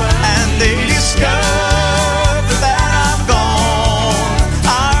and they discover that I'm gone,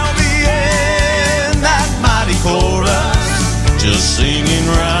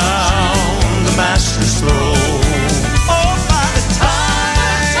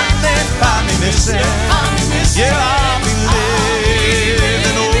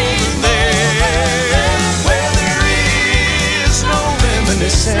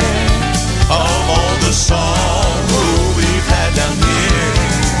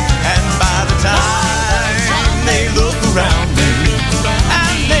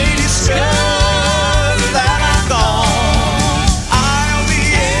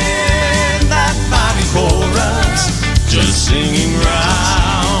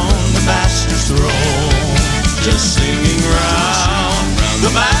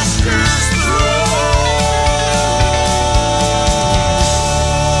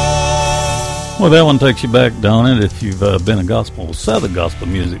 Well, that one takes you back, don't it, if you've been a Southern gospel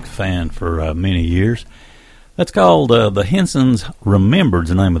music fan for many years. That's called The Hensons Remembered's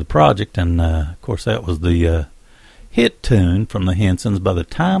the name of the project, and of course that was the hit tune from the Hensons, By the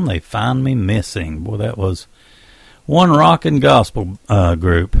Time They Find Me Missing. Boy, that was one rockin' gospel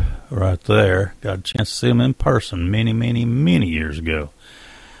group right there. Got a chance to see them in person many, many, many years ago.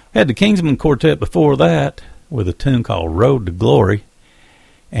 Had the Kingsman Quartet before that with a tune called Road to Glory.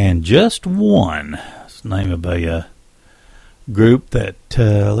 And Just One, it's the name of a group that,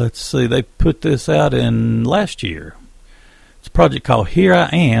 let's see, they put this out in last year. It's a project called Here I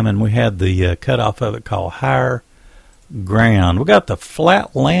Am, and we had the cutoff of it called Higher Ground. We got the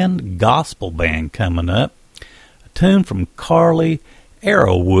Flatland Gospel Band coming up. A tune from Carly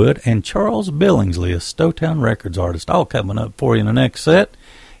Arrowwood and Charles Billingsley, a Stowtown Records artist, all coming up for you in the next set.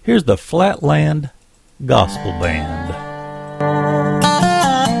 Here's the Flatland Gospel Band.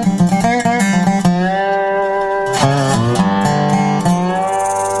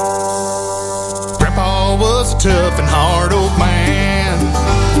 Tough and hard old man,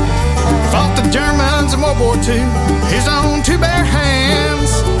 fought the Germans in World War II, his own two bare hands.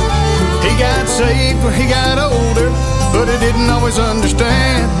 He got saved when he got older, but he didn't always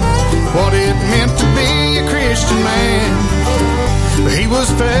understand what it meant to be a Christian man. But he was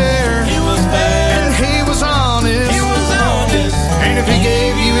fair, and he was honest, and if he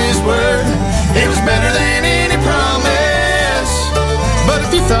gave you his word, it was better than any promise. But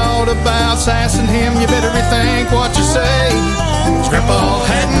if you thought about sassing him, you better rethink what you say. His grandpa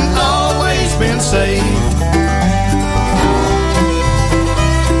hadn't always been saved.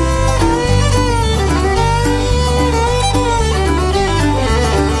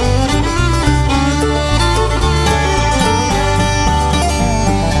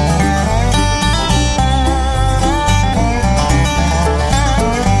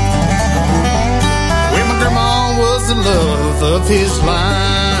 Well, my grandma was the love of his life.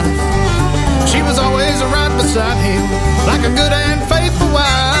 She was always right beside him, like a good and faithful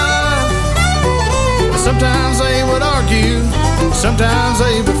wife. Sometimes they would argue, sometimes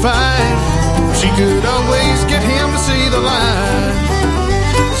they would fight. She could always get him to see the light.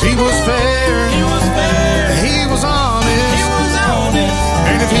 He was fair, he was honest,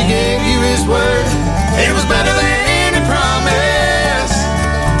 and if he gave you his word, it was better than any promise.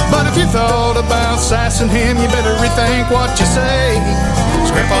 But if you thought about sassing him, you better rethink what you say. His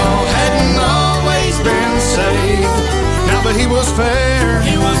grandpa hadn't always been saved. Now, but he was fair,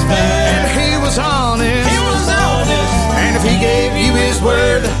 and he was honest, and if he gave you his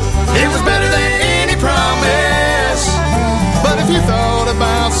word, it was better than any promise. But if you thought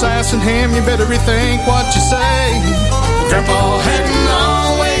about sassing him, you better rethink what you say. Grandpa hadn't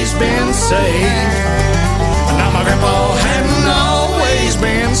always been saved. Now my grandpa hadn't always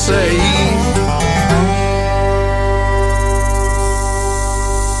been saved.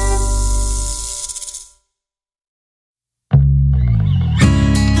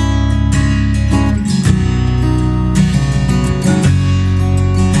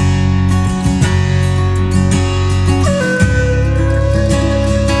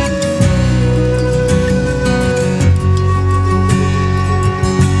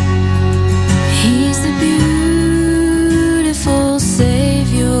 He's the beautiful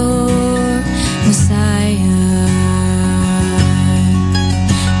Savior.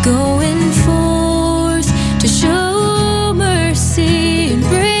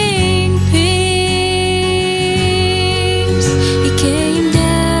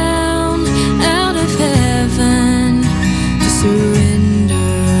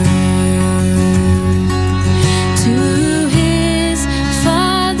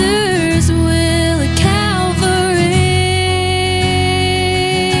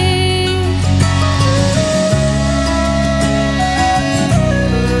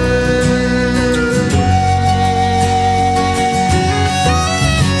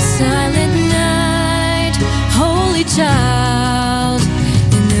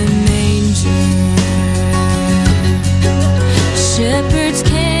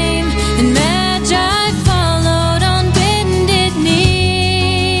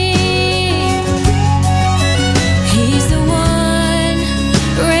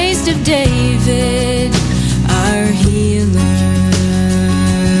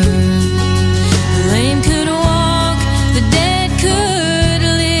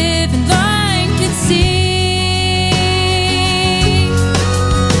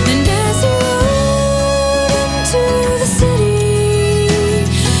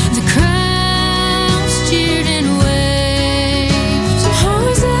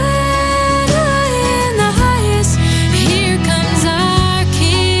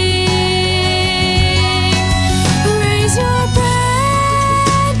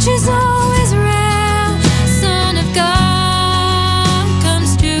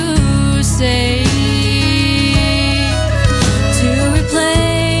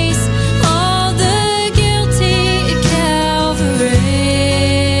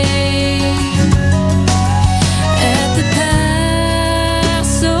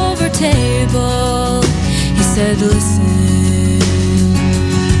 would listen.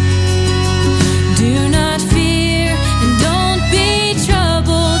 Do not fear and don't be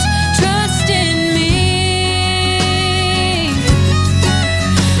troubled. Trust in me.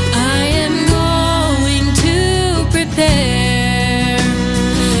 I am going to prepare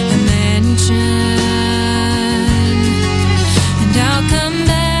a mansion, and I'll come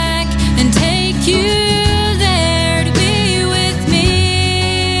back and take you there to be with me.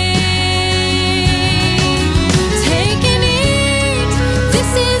 Take and eat,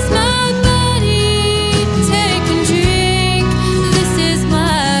 this is my body. Take and drink, this is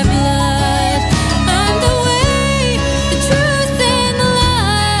my blood. I'm the way, the truth, and the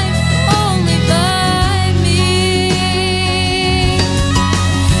life, only by me.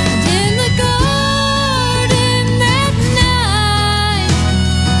 And in the garden that night,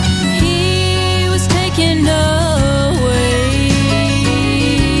 he was taken away,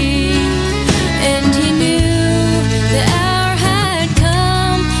 and he knew the hour had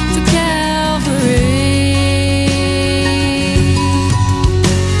come for Calvary.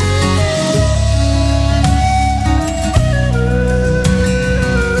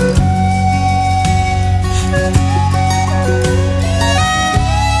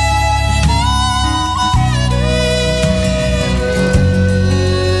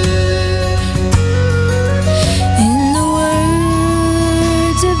 In the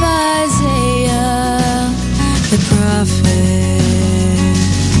words of Isaiah the prophet,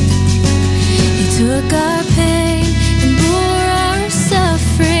 he took our pain and bore our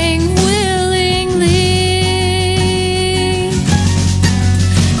suffering willingly.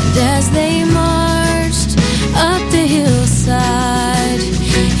 And as they marched up the hillside,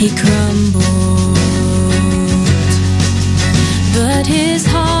 he crumbled, but his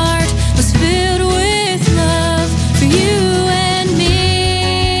heart was filled with love for you and me.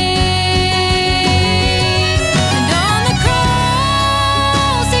 And on the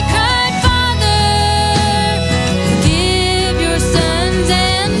cross he cried, Father, forgive your sons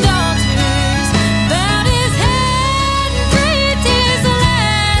and daughters. Bowed his head and breathed his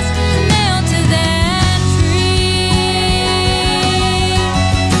last, nailed to that tree.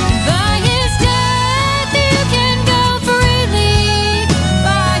 And by his death you can go freely.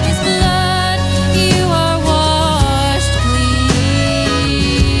 By his blood you are washed clean.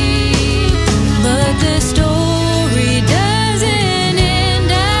 But the story doesn't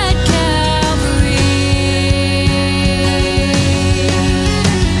end at Calvary.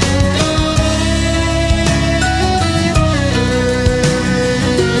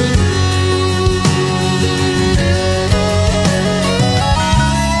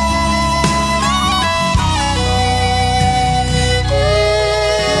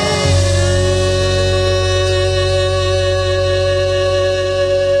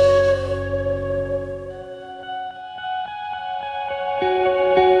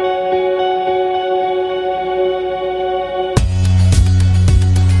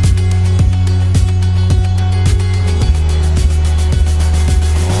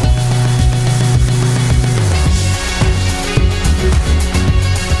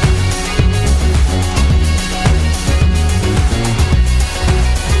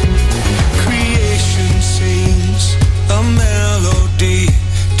 Creation sings a melody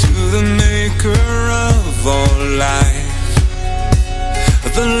to the maker of all life.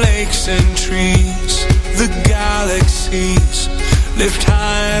 The lakes and trees, the galaxies lift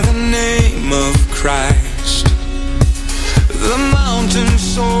high the name of Christ. The mountains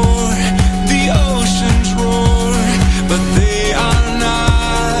soar, the oceans roar, but they are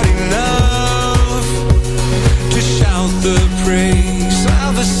not enough to shout the praise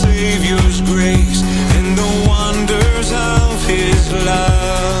of the Savior's grace and the wonders of his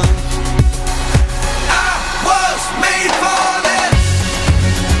love. I was made for this.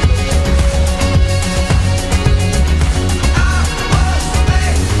 I was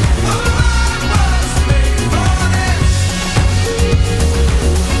made for this.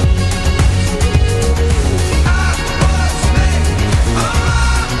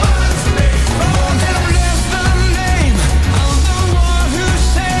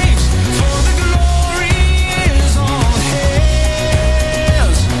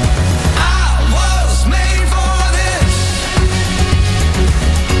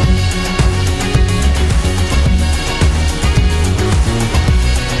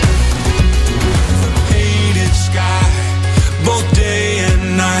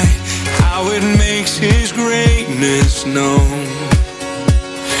 greatness known,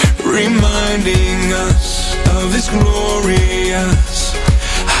 reminding us of His glorious,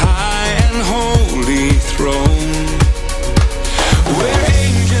 high and holy throne, where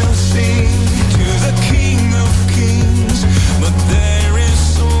angels sing to the King of Kings.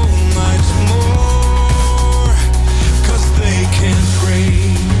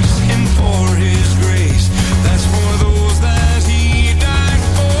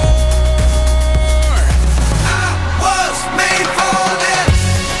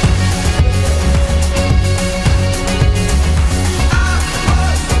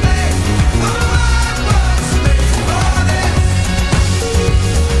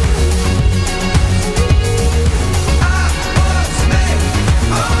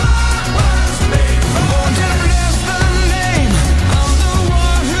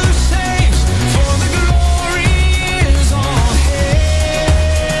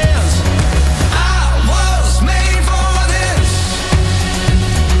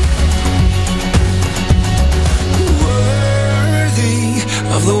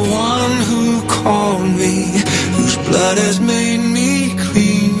 one who called me, whose blood has made me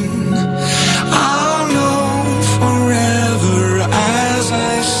clean. I'll know forever as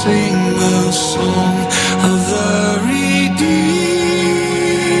I sing the song of the redeemed.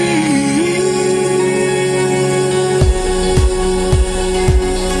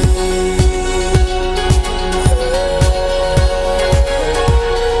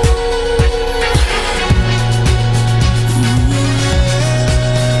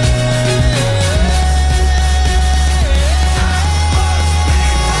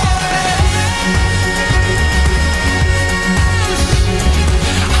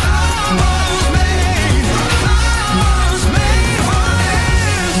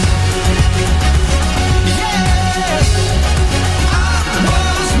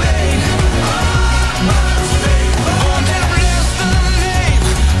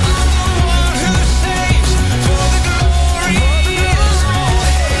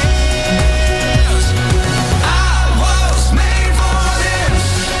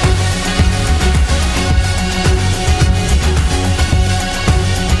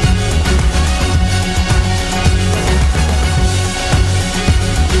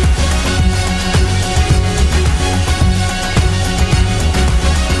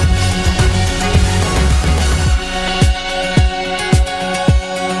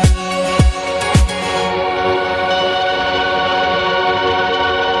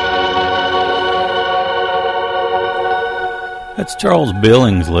 That's Charles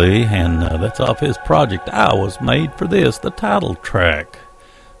Billingsley, and that's off his project I Was Made for This, the title track.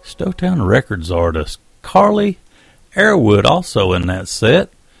 Stowtown Records artist Carly Airwood also in that set,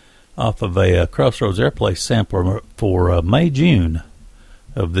 off of a Crossroads Airplay sampler for May-June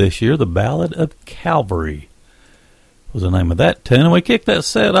of this year. The Ballad of Calvary was the name of that tune. And we kicked that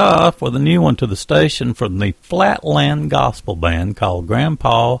set off with a new one to the station from the Flatland Gospel Band called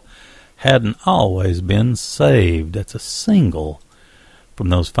Grandpa Hadn't Always Been Saved. That's a single from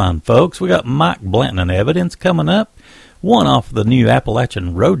those fine folks. We got Mike Blanton and Evidence coming up, one off the new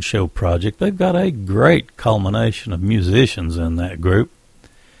Appalachian Roadshow project. They've got a great culmination of musicians in that group.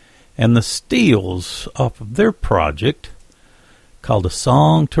 And the Steels off of their project called A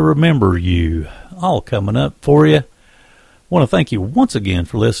Song to Remember You, all coming up for you. I want to thank you once again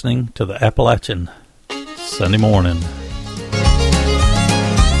for listening to the Appalachian Sunday Morning.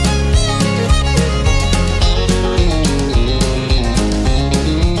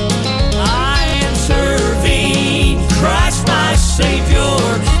 Savior,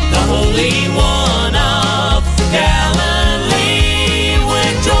 the Holy One of Galilee.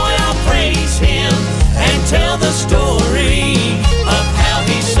 With joy I'll praise Him and tell the story of how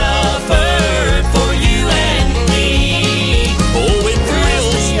He suffered for you and me. Oh, it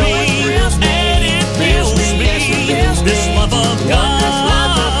thrills me and it fills me. This love of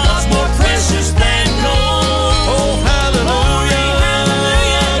God's more precious than gold. Oh, hallelujah,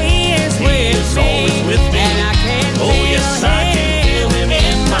 hallelujah, He is always with me. And I can't oh, yes, I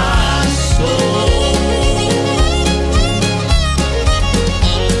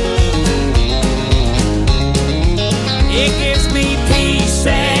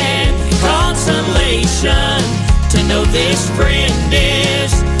to know this friend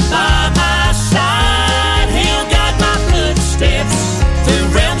is by my side. He'll guide my footsteps through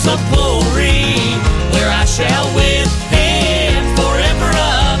realms of glory, where I shall with Him forever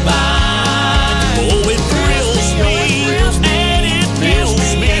abide. Oh, it thrills me and it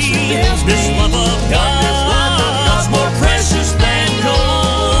fills me. This love of God's more precious than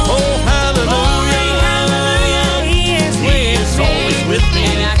gold. Oh, hallelujah, hallelujah, He is always with me.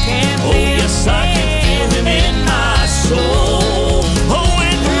 And I can't oh, yes, I can. In my soul, oh,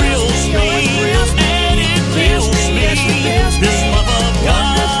 it thrills me and it fills me. This love of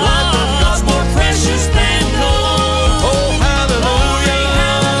God's more precious than gold. Oh, hallelujah,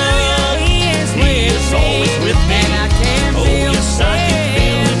 hallelujah, He is always with me. And I can oh, yes, I can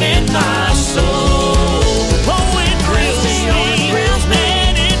feel Him in my soul. Oh, it thrills me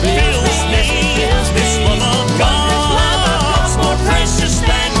and it fills me. This love of God's more precious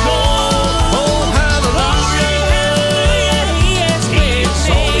than gold.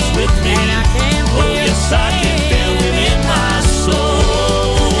 I can feel Him in my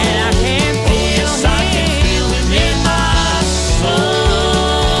soul. And I can feel yes, I can feel Him in my soul.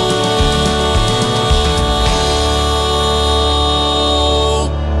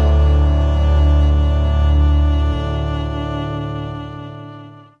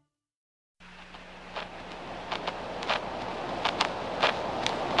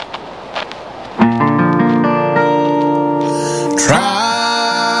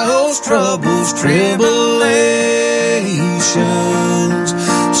 Trials, troubles, tribulations,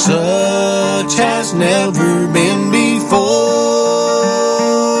 that's never been before.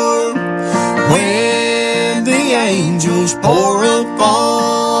 When the angels pour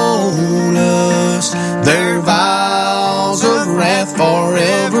upon us their vials of wrath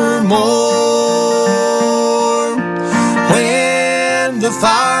forevermore. When the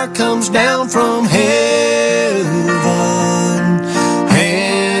fire comes down from heaven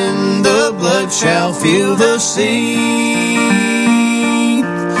and the blood shall fill the sea,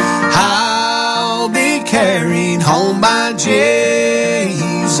 I'll be carried home by Jesus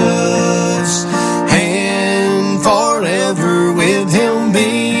and forever with him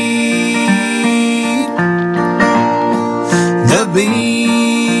be. The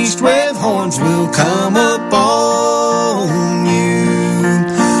beast with horns will come upon you,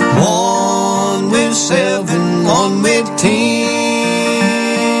 one with 7, one with 10.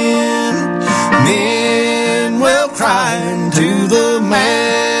 Men will cry into the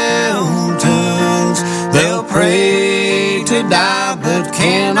mountains, they'll pray to die but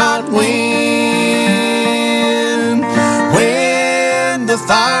cannot win. When the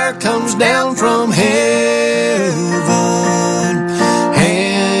fire comes down from heaven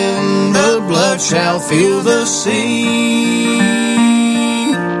and the blood shall fill the sea,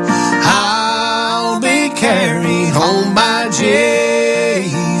 I'll be carried home by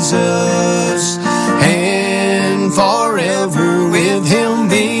Jesus and forever with him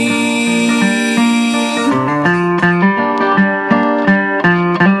be.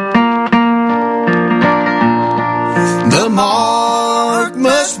 The mark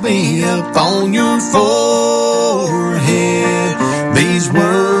must be upon your forehead, these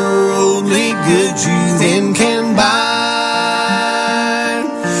worldly goods you then can buy.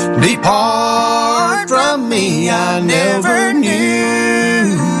 Depart from me, I never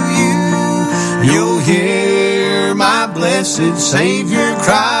knew you. You'll hear my blessed Savior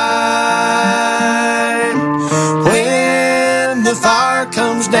cry. When the fire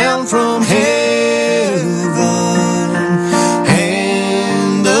comes down from heaven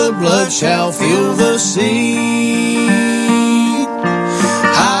and the blood shall fill the sea,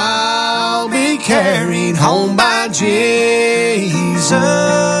 I'll be carried home by Jesus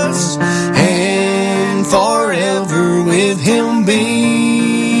and forever with him be.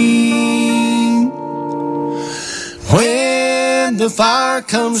 When the fire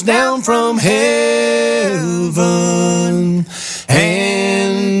comes down from heaven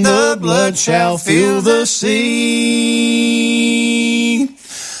and the blood shall fill the sea,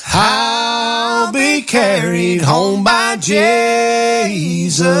 I'll be carried home by Jesus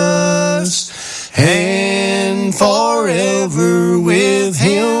and forever with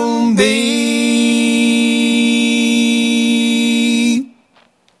him be.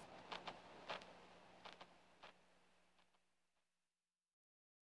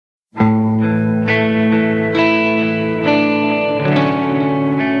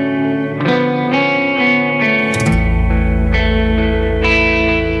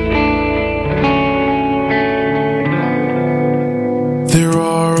 There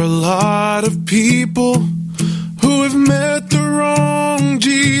are a lot of people who have met the wrong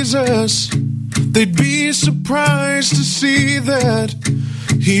Jesus. They'd be surprised to see that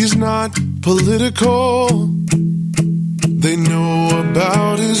he's not political. They know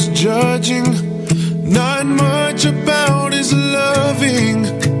about his judging, not much about his loving.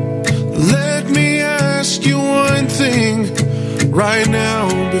 Let me ask you one thing right now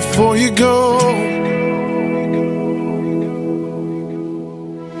before you go.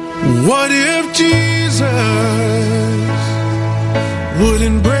 What if Jesus would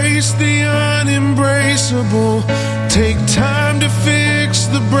embrace the unembraceable, take time to fix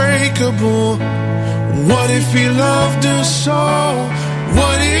the breakable? What if he loved us all?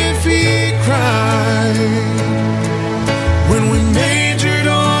 What if he cried when we majored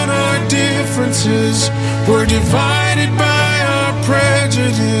on our differences, were divided by our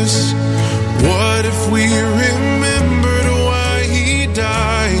prejudice? What if we remembered why he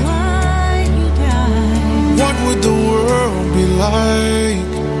died? What would the world be like?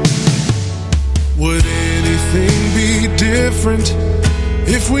 Would anything be different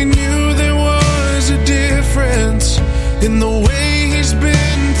if we knew there was a difference in the way he's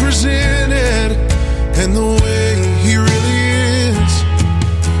been presented and the way he really is?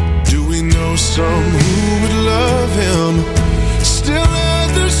 Do we know some who would love him, still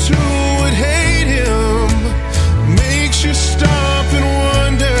others who would hate him? Makes you stop and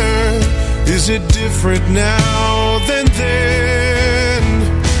wonder, is it different now than then?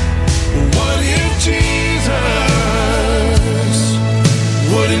 What if Jesus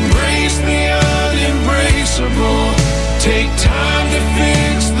would embrace the unembraceable, take time to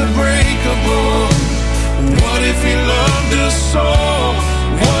fix the breakable?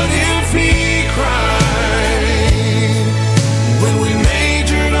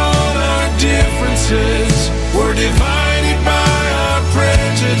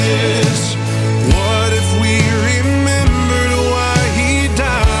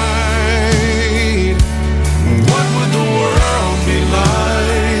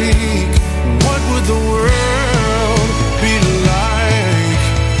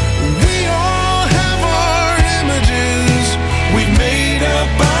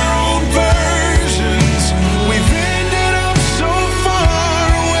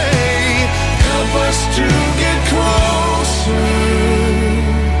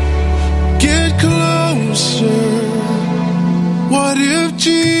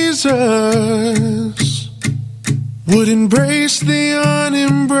 Jesus would embrace the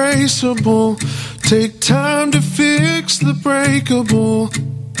unembraceable, take time to fix the breakable.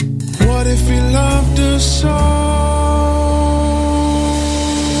 What if he loved us all?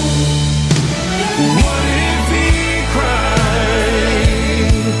 What if he cried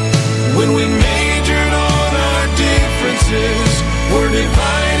when we majored on our differences, were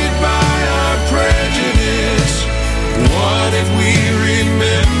divided by our prejudice? What if we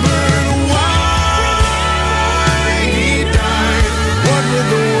remembered why he died? What would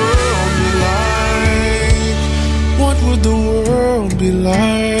the world be like? What would the world be like?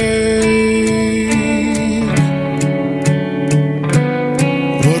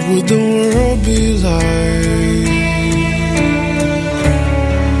 What would the world be like?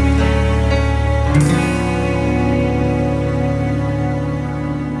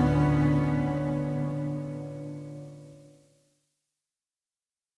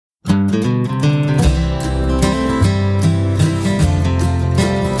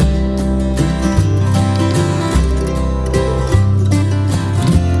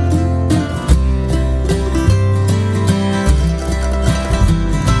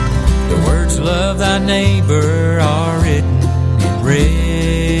 Neighbor are written in red,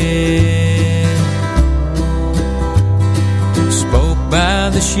 spoke by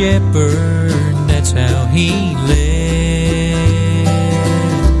the shepherd, that's how he led.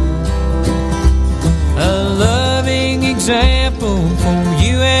 A loving example for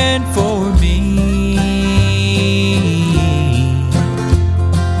you and for me.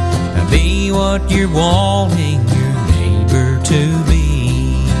 Now be what you're wanting your neighbor to be.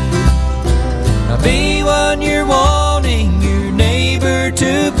 Be what you're wanting your neighbor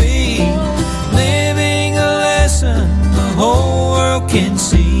to be, living a lesson the whole world can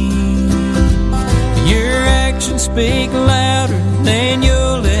see. Your actions speak louder than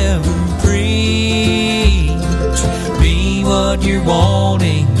you'll ever preach. Be what you're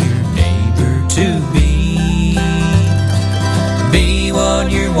wanting your neighbor to be. Be what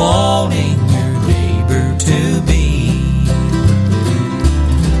you're wanting your neighbor to be.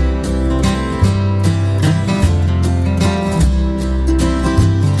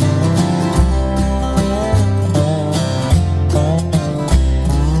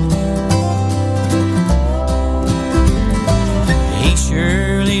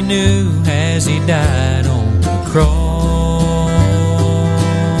 As he died on the cross,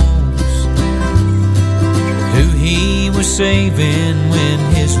 who he was saving when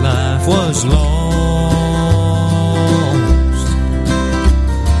his life was lost.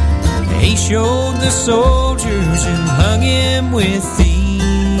 He showed the soldiers who hung him with ease.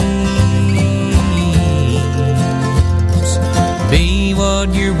 Be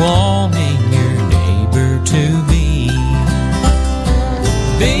what you're wanting your neighbor to be.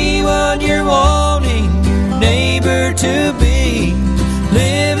 Be what you're wanting your neighbor to be,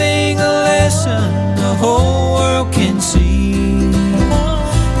 living a lesson the whole world can see.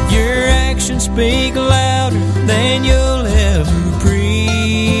 Your actions speak louder than you'll ever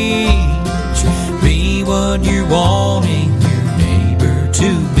preach. Be what you're wanting your neighbor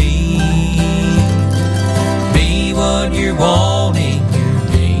to be. Be what you're wanting your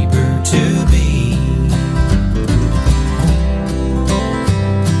neighbor to be.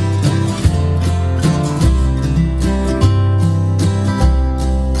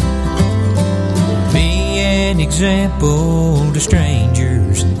 Example to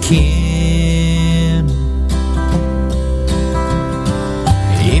strangers and kin.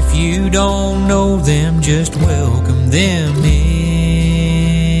 If you don't know them, just welcome them in.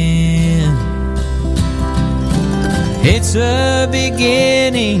 It's a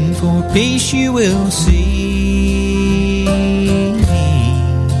beginning for peace you will see.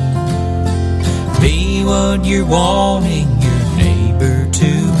 Be what you're wanting your neighbor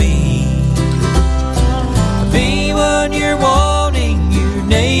to be. Be what you're wanting your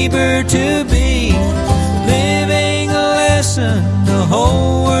neighbor to be, living a lesson the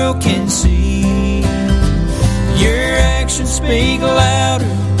whole world can see. Your actions speak louder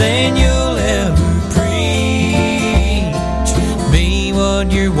than you'll ever preach. Be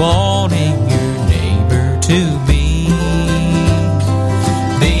what you're wanting your neighbor to be.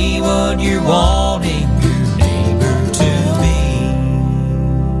 Be what you're wanting your neighbor to be.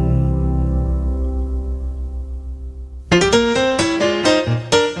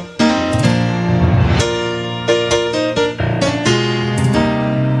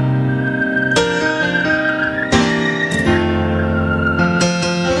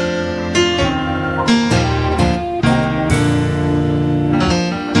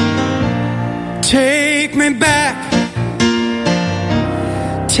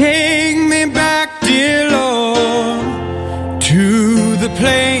 Take me back, dear Lord, to the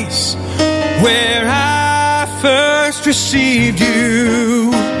place where I first received you.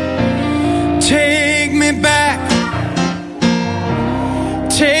 Take me back,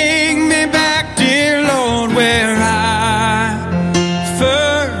 dear Lord, where I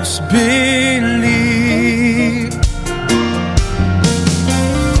first believed.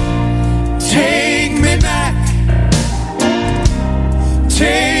 Take me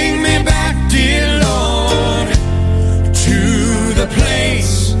back, dear Lord, to the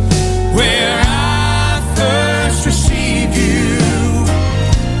place where I first received you.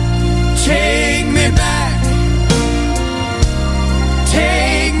 Take me back,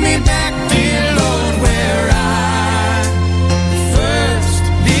 dear Lord, where I first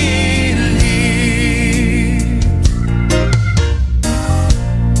believed.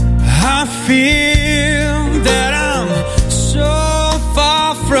 I feel that I'm so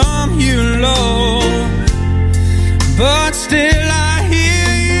far from you, Lord, but still I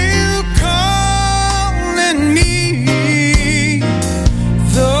hear you calling me.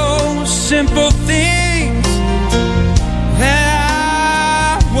 Those simple things that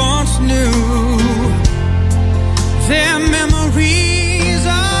I once knew, their memories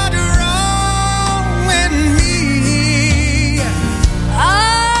are drawing me.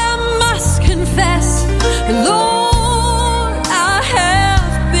 I must confess, Lord, I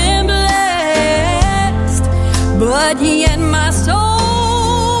have been blessed, but yet my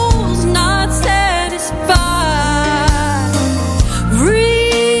soul's not satisfied.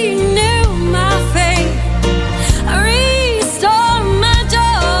 Renew my faith, restore my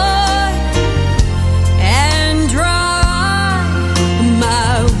joy, and dry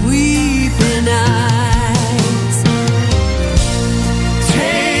my weeping eyes.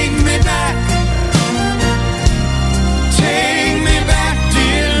 Take me back,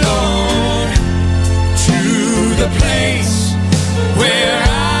 dear Lord, to the place where I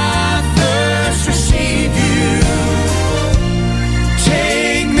first received you.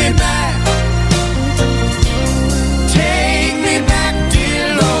 Take me back, dear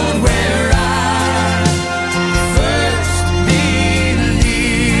Lord, where I first believed.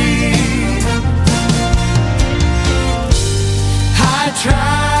 I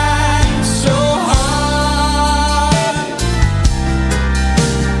tried so hard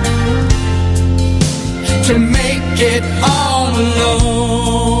to make it all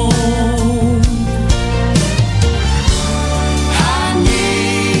alone. I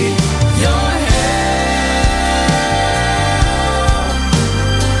need your help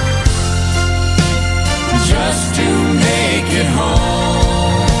just to make it home.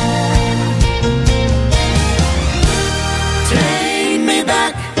 Take me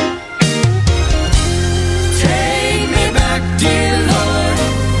back, dear Lord,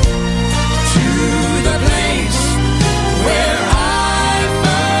 to the place where I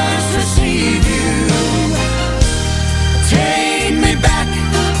first received you. Take me back,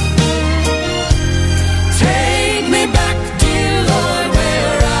 dear Lord,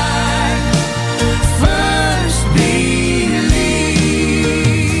 where I first believed.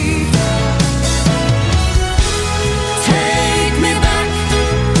 Take me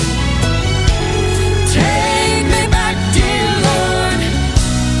back, dear Lord,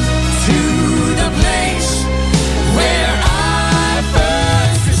 to the place where I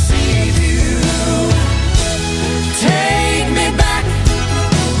first received you. Take me back,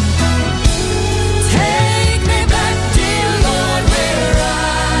 dear Lord, where I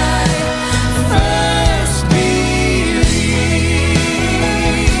first believed.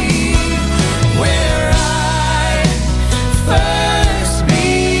 Where I first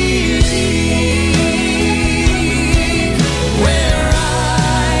believed. Where I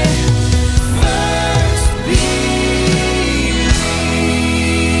first believed.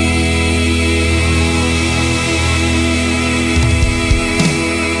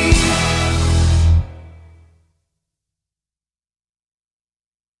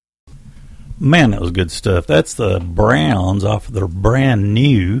 Man, that was good stuff. That's the Browns off of their brand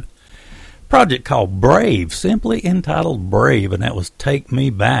new project called Brave, simply entitled Brave, and that was Take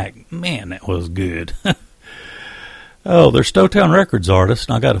Me Back. Man, that was good. Oh, they're Stowtown Records artists,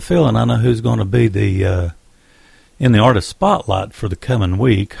 and I got a feeling I know who's going to be the in the artist spotlight for the coming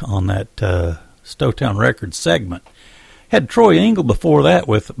week on that Stowtown Records segment. Had Troy Engel before that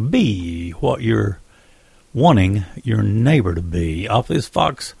with Be What You're Wanting Your Neighbor to Be off this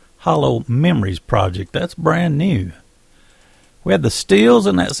Fox Hollow Memories project. That's brand new. We had the Steels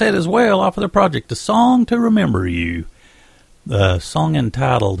in that set as well off of their project, A Song to Remember You. The song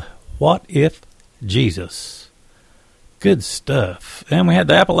entitled What If Jesus. Good stuff. And we had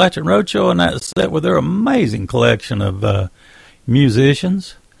the Appalachian Roadshow on that set with their amazing collection of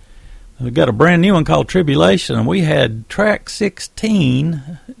musicians. We've got a brand new one called Tribulation, and we had track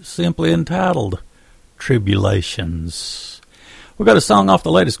 16 simply entitled Tribulations. We got a song off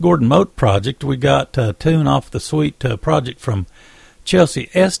the latest Gordon Mote project. We got a tune off the sweet project from Chelsea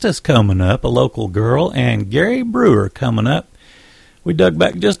Estes coming up, a local girl, and Gary Brewer coming up. We dug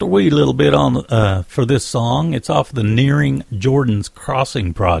back just a wee little bit on for this song. It's off the Nearing Jordan's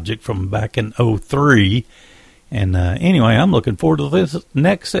Crossing project from back in 2003. And anyway, I'm looking forward to this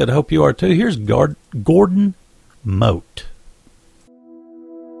next set. I hope you are too. Here's Gordon Mote.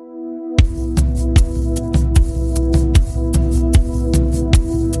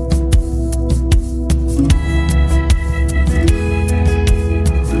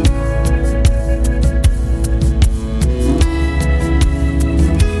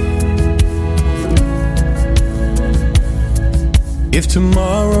 If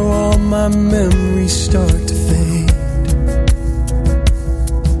tomorrow all my memories start to fade,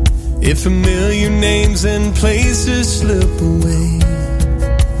 if familiar names and places slip away,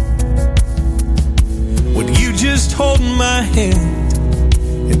 would you just hold my hand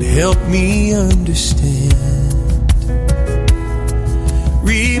and help me understand?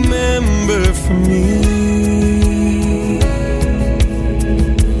 Remember for me.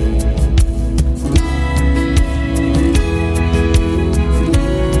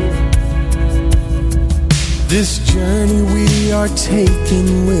 This journey we are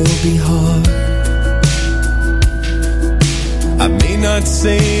taking will be hard. I may not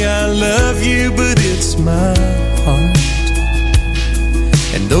say I love you, but it's my heart.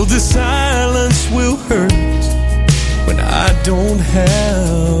 And though the silence will hurt when I don't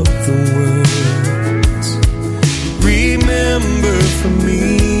have the words, remember for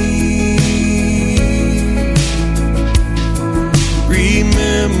me.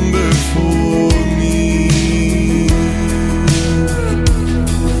 Remember for me.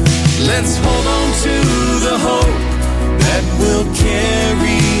 Let's hold on to the hope that will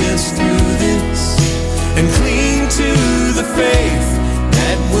carry us through this, and cling to the faith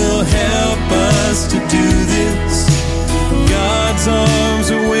that will help us to do this. God's arms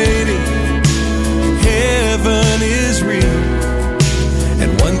are waiting, heaven is real,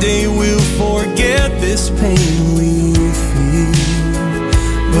 and one day we'll forget this pain we feel.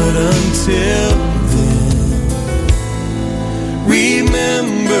 But until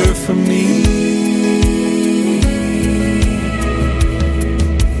remember for me.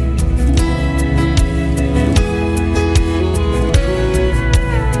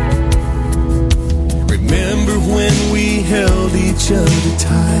 Remember when we held each other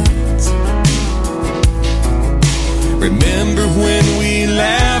tight. Remember when we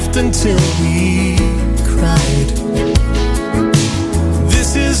laughed until we cried.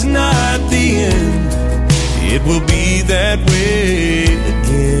 This is not the end. It will be that way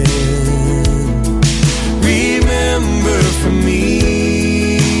again. Remember for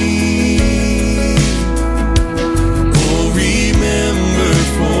me. Oh, remember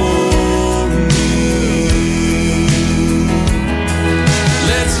for me.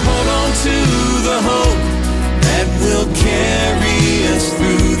 Let's hold on to the hope that will carry us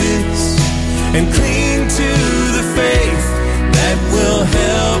through this, and cling to the faith that will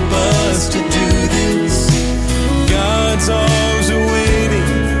help us to do this. God's arms are waiting,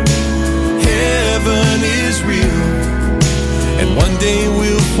 heaven is real, and one day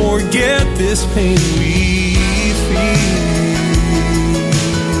we'll forget this pain we feel.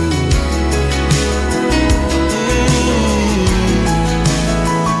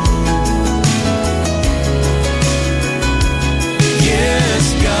 Yes,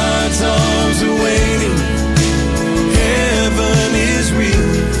 God's arms are waiting, heaven is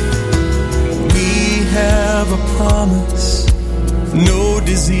real. We have a promise no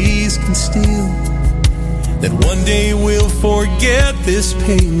disease can steal, that one day we'll forget this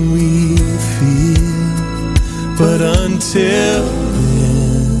pain we feel. But until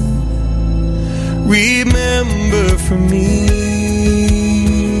then, remember for me.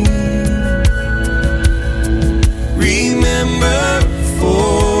 Remember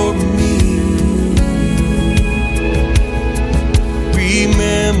for me.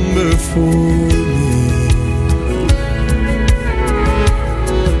 Remember for me.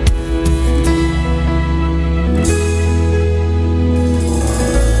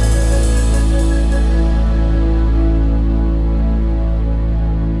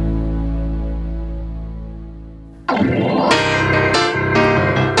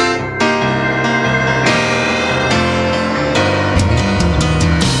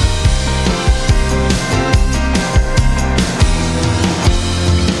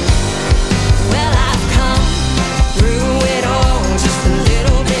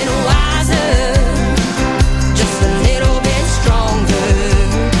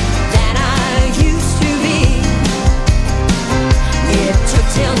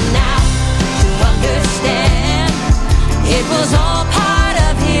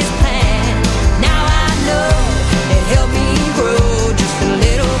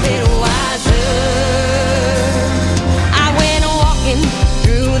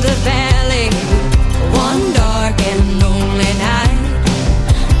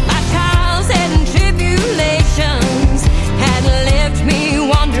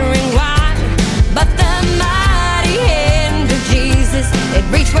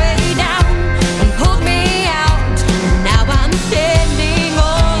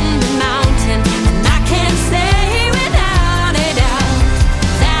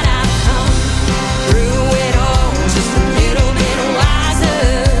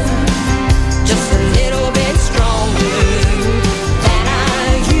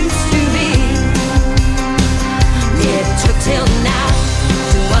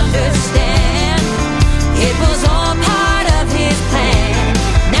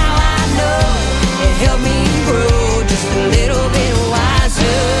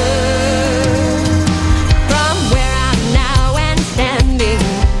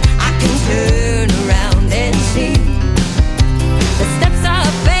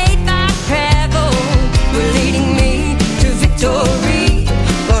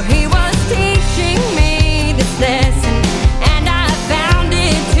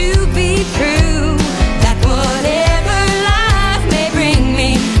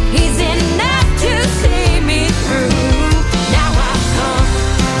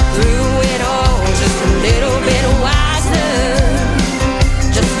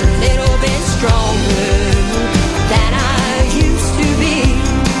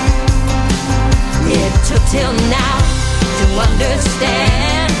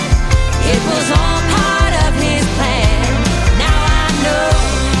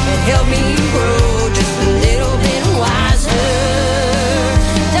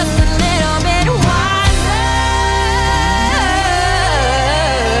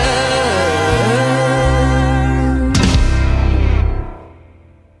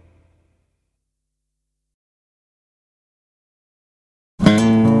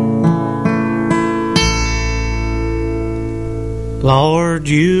 Lord,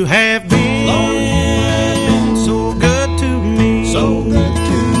 you have been so good to me, so good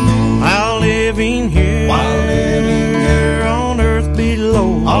to me. while living here, on earth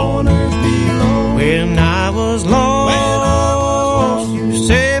below. On earth below. When I was lost, you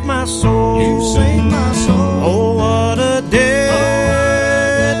saved my soul. You saved my soul. Oh, what a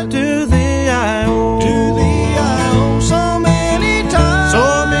debt to thee I owe. To thee I owe. So many times,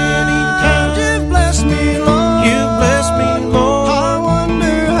 you've blessed me, Lord. You've blessed me, Lord. I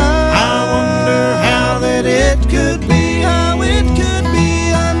wonder how that it could be,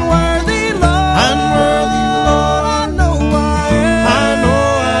 unworthy, Lord. Unworthy, Lord. I know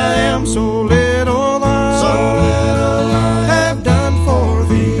I am so little I have done for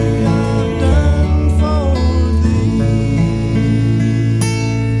thee. I've done for thee.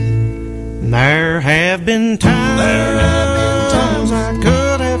 There have been times I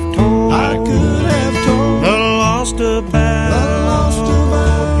could have told the lost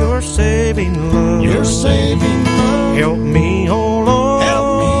about your saving love. Your saving love. Help me, oh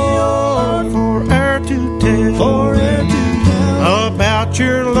Lord, for e'er to tell about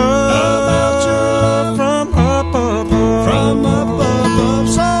your love from up above.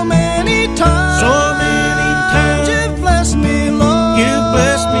 So many times, you've blessed me, Lord. You've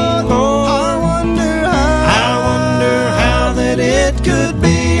blessed me, Lord. I wonder how that it could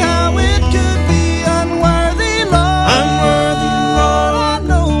be, unworthy, Lord. Unworthy, Lord.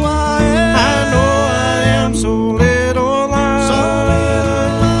 I know I am so little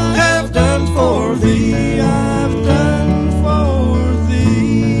I have done for thee. I've done for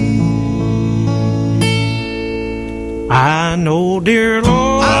thee. I know, dear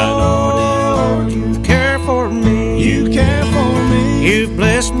Lord, you care for me. You care for me. You've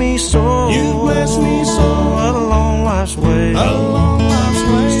blessed me so. A long life's way.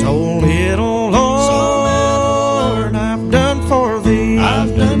 So little, Lord, I've done for thee.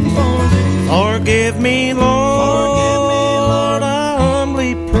 Forgive me, Lord, I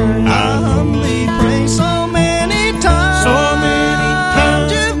humbly pray. So many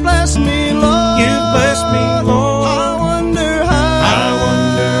times, you've blessed me, Lord. You've blessed me, Lord. I wonder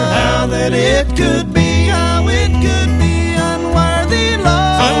how that it could be, unworthy,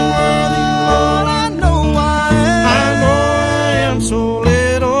 Lord. Unworthy, Lord. I know I am so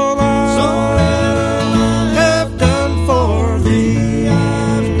little I have done for thee.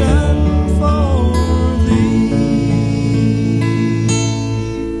 I've done for thee.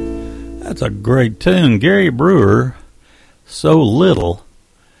 That's a great tune. Gary Brewer, So Little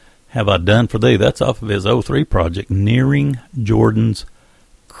Have I Done for Thee. That's off of his 03 project, Nearing Jordan's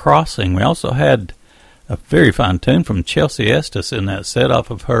Crossing. We also had a very fine tune from Chelsea Estes in that set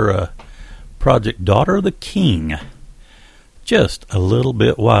off of her project, Daughter of the King. Just a Little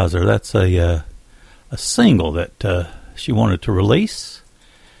Bit Wiser. That's a single that she wanted to release.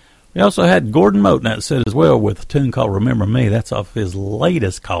 We also had Gordon Mote in that set as well with a tune called Remember Me. That's off his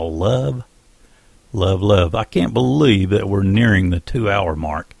latest called Love, Love, Love. I can't believe that we're nearing the 2-hour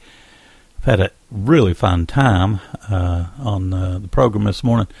mark. I've had a really fun time on the program this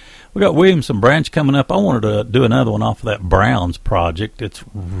morning. We got Williamson Branch coming up. I wanted to do another one off of that Browns project. It's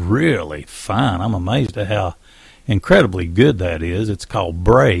really fun. I'm amazed at how incredibly good that is. It's called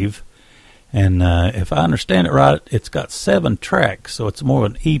Brave. And if I understand it right, it's got 7 tracks, so it's more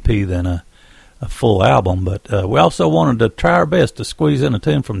of an EP than a full album. But we also wanted to try our best to squeeze in a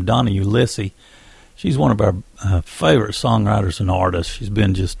tune from Donna Ulysses. She's one of our favorite songwriters and artists. She's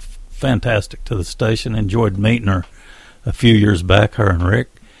been just fantastic to the station. Enjoyed meeting her a few years back, her and Rick.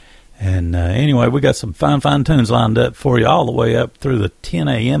 And anyway, we got some fine tunes lined up for you all the way up through the 10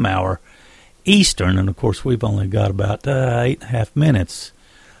 a.m. hour Eastern. And, of course, we've only got about 8.5 minutes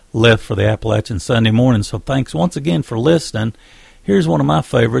left for the Appalachian Sunday morning. So thanks once again for listening. Here's one of my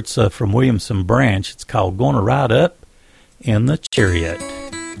favorites from Williamson Branch. It's called Gonna Ride Up in the Chariot.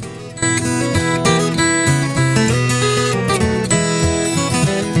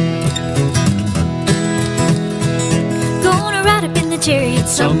 Chariot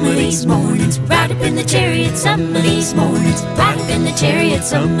some of these mornings, ride up in the chariot some of these mornings, ride up in the chariot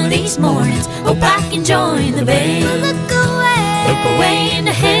some of these mornings. Hope I can join the band. Look away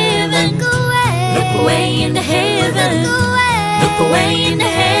into heaven. Look away into heaven. Look away into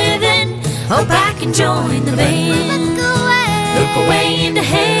heaven. Hope I can join the band. Look away into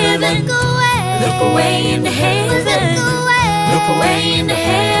heaven. Look away into heaven. Look away into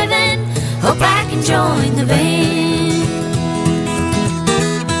heaven. Hope I can join the band.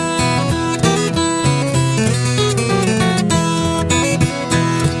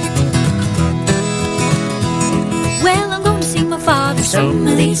 Some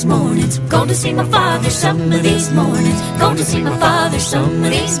of these these mornings. Going to see my father some of these mornings. Going to see my father some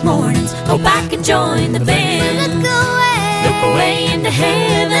of these mornings. Go back and join the band. Look away into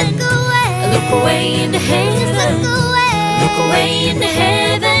heaven. Look away into heaven. Look away into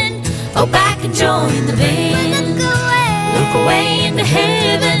heaven. Go back and join the band. Look away into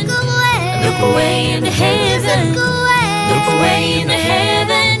heaven. Look away into heaven. Look away into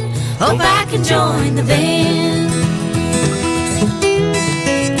heaven. Go back and join the band.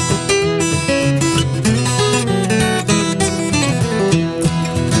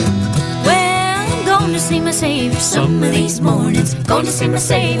 See my Savior some of these mornings. Going to see my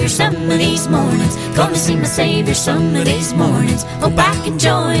Savior some of these mornings. Going to see my Savior some of these mornings. Go back and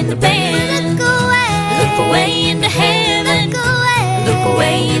join the band. Look away into heaven. Look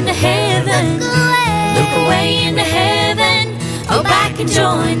away into heaven. Look away into heaven. Go back and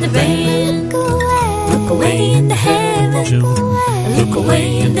join the band. Look away into heaven. Look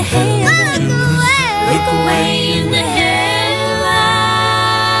away into heaven. Look away into heaven.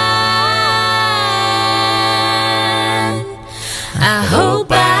 I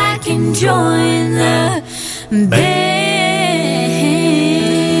hope I can join the band.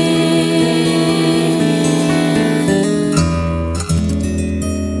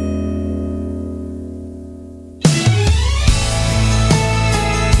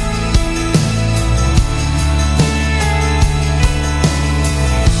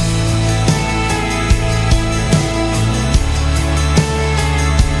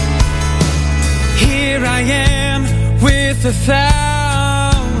 Here I am with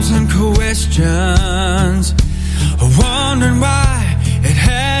 1,000 questions, wondering why it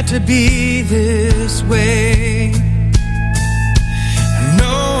had to be this way,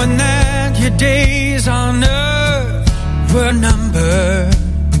 knowing that your days on earth were numbered,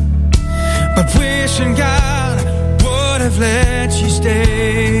 but wishing God would have let you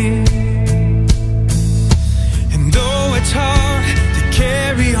stay. And though it's hard to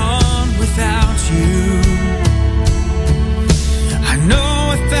carry on without you, I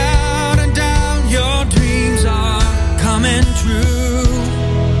know without a doubt your dreams are coming true.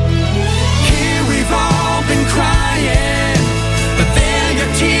 Here we've all been crying, but there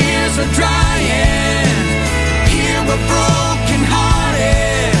your tears are drying. Here we're broken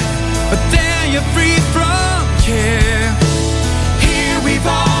hearted, but there you're free from care. Here we've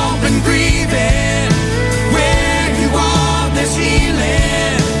all been grieving, where you are there's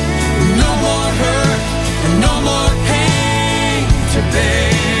healing. No more hurt and no more pain to bear.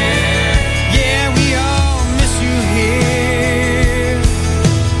 Yeah, we all miss you here,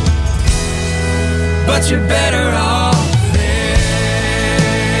 but you're better off there.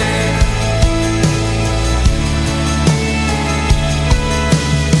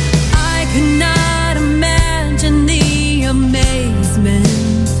 I could not imagine the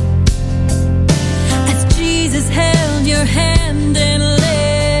amazement as Jesus held your hand and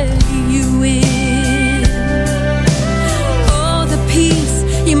led you in. Oh, the peace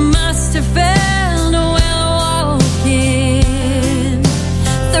you must have felt while walking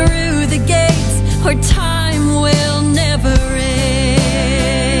through the gates where time will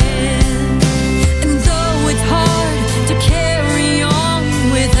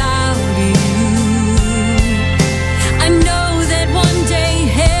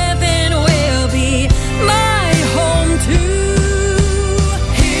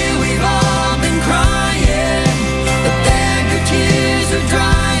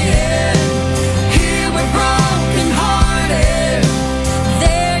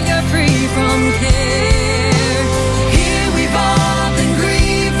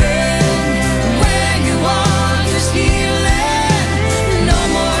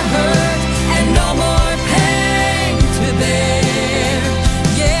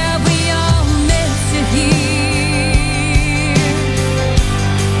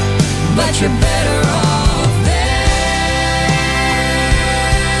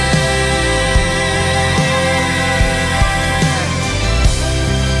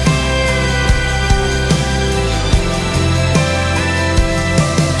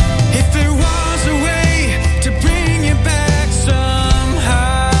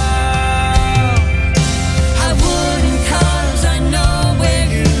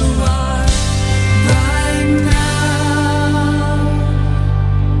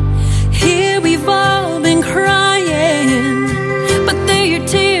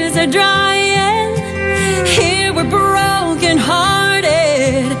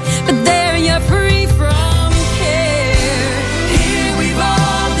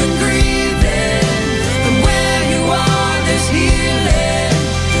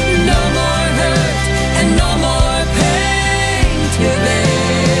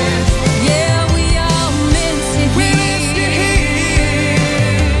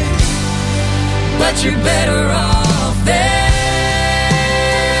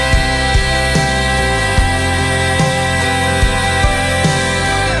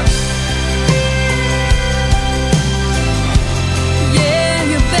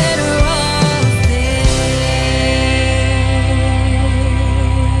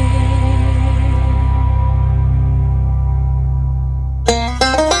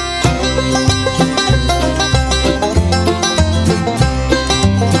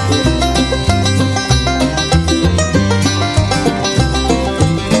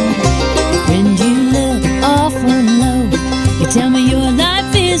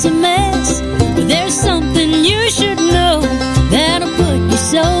is a mess, but there's something you should know that'll put your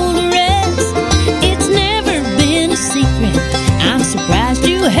soul to rest. It's never been a secret, I'm surprised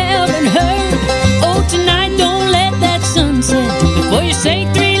you haven't heard. Oh, tonight don't let that sun set before you say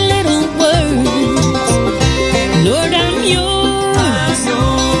three little words. Lord, I'm yours,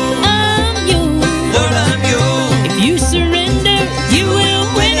 I'm yours, Lord, I'm yours. If you surrender, you will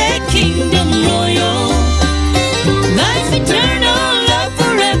win a kingdom royal. Life eternal, love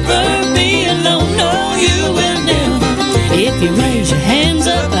forever, be alone, no, you will never. If you raise your hands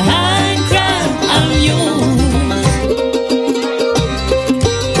up high and cry, I'm yours.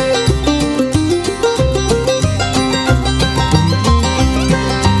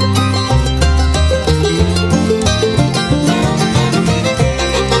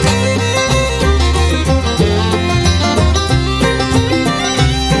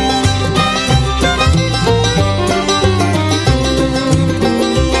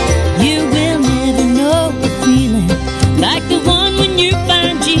 You will never know the feeling like the one when you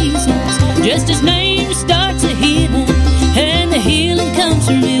find Jesus. Just his name starts a healing, and the healing comes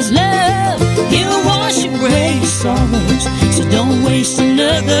from his love. He'll wash away your sorrows, so don't waste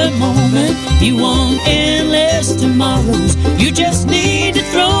another moment. You want endless tomorrows, you just need to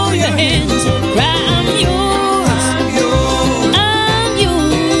throw your hands up, cry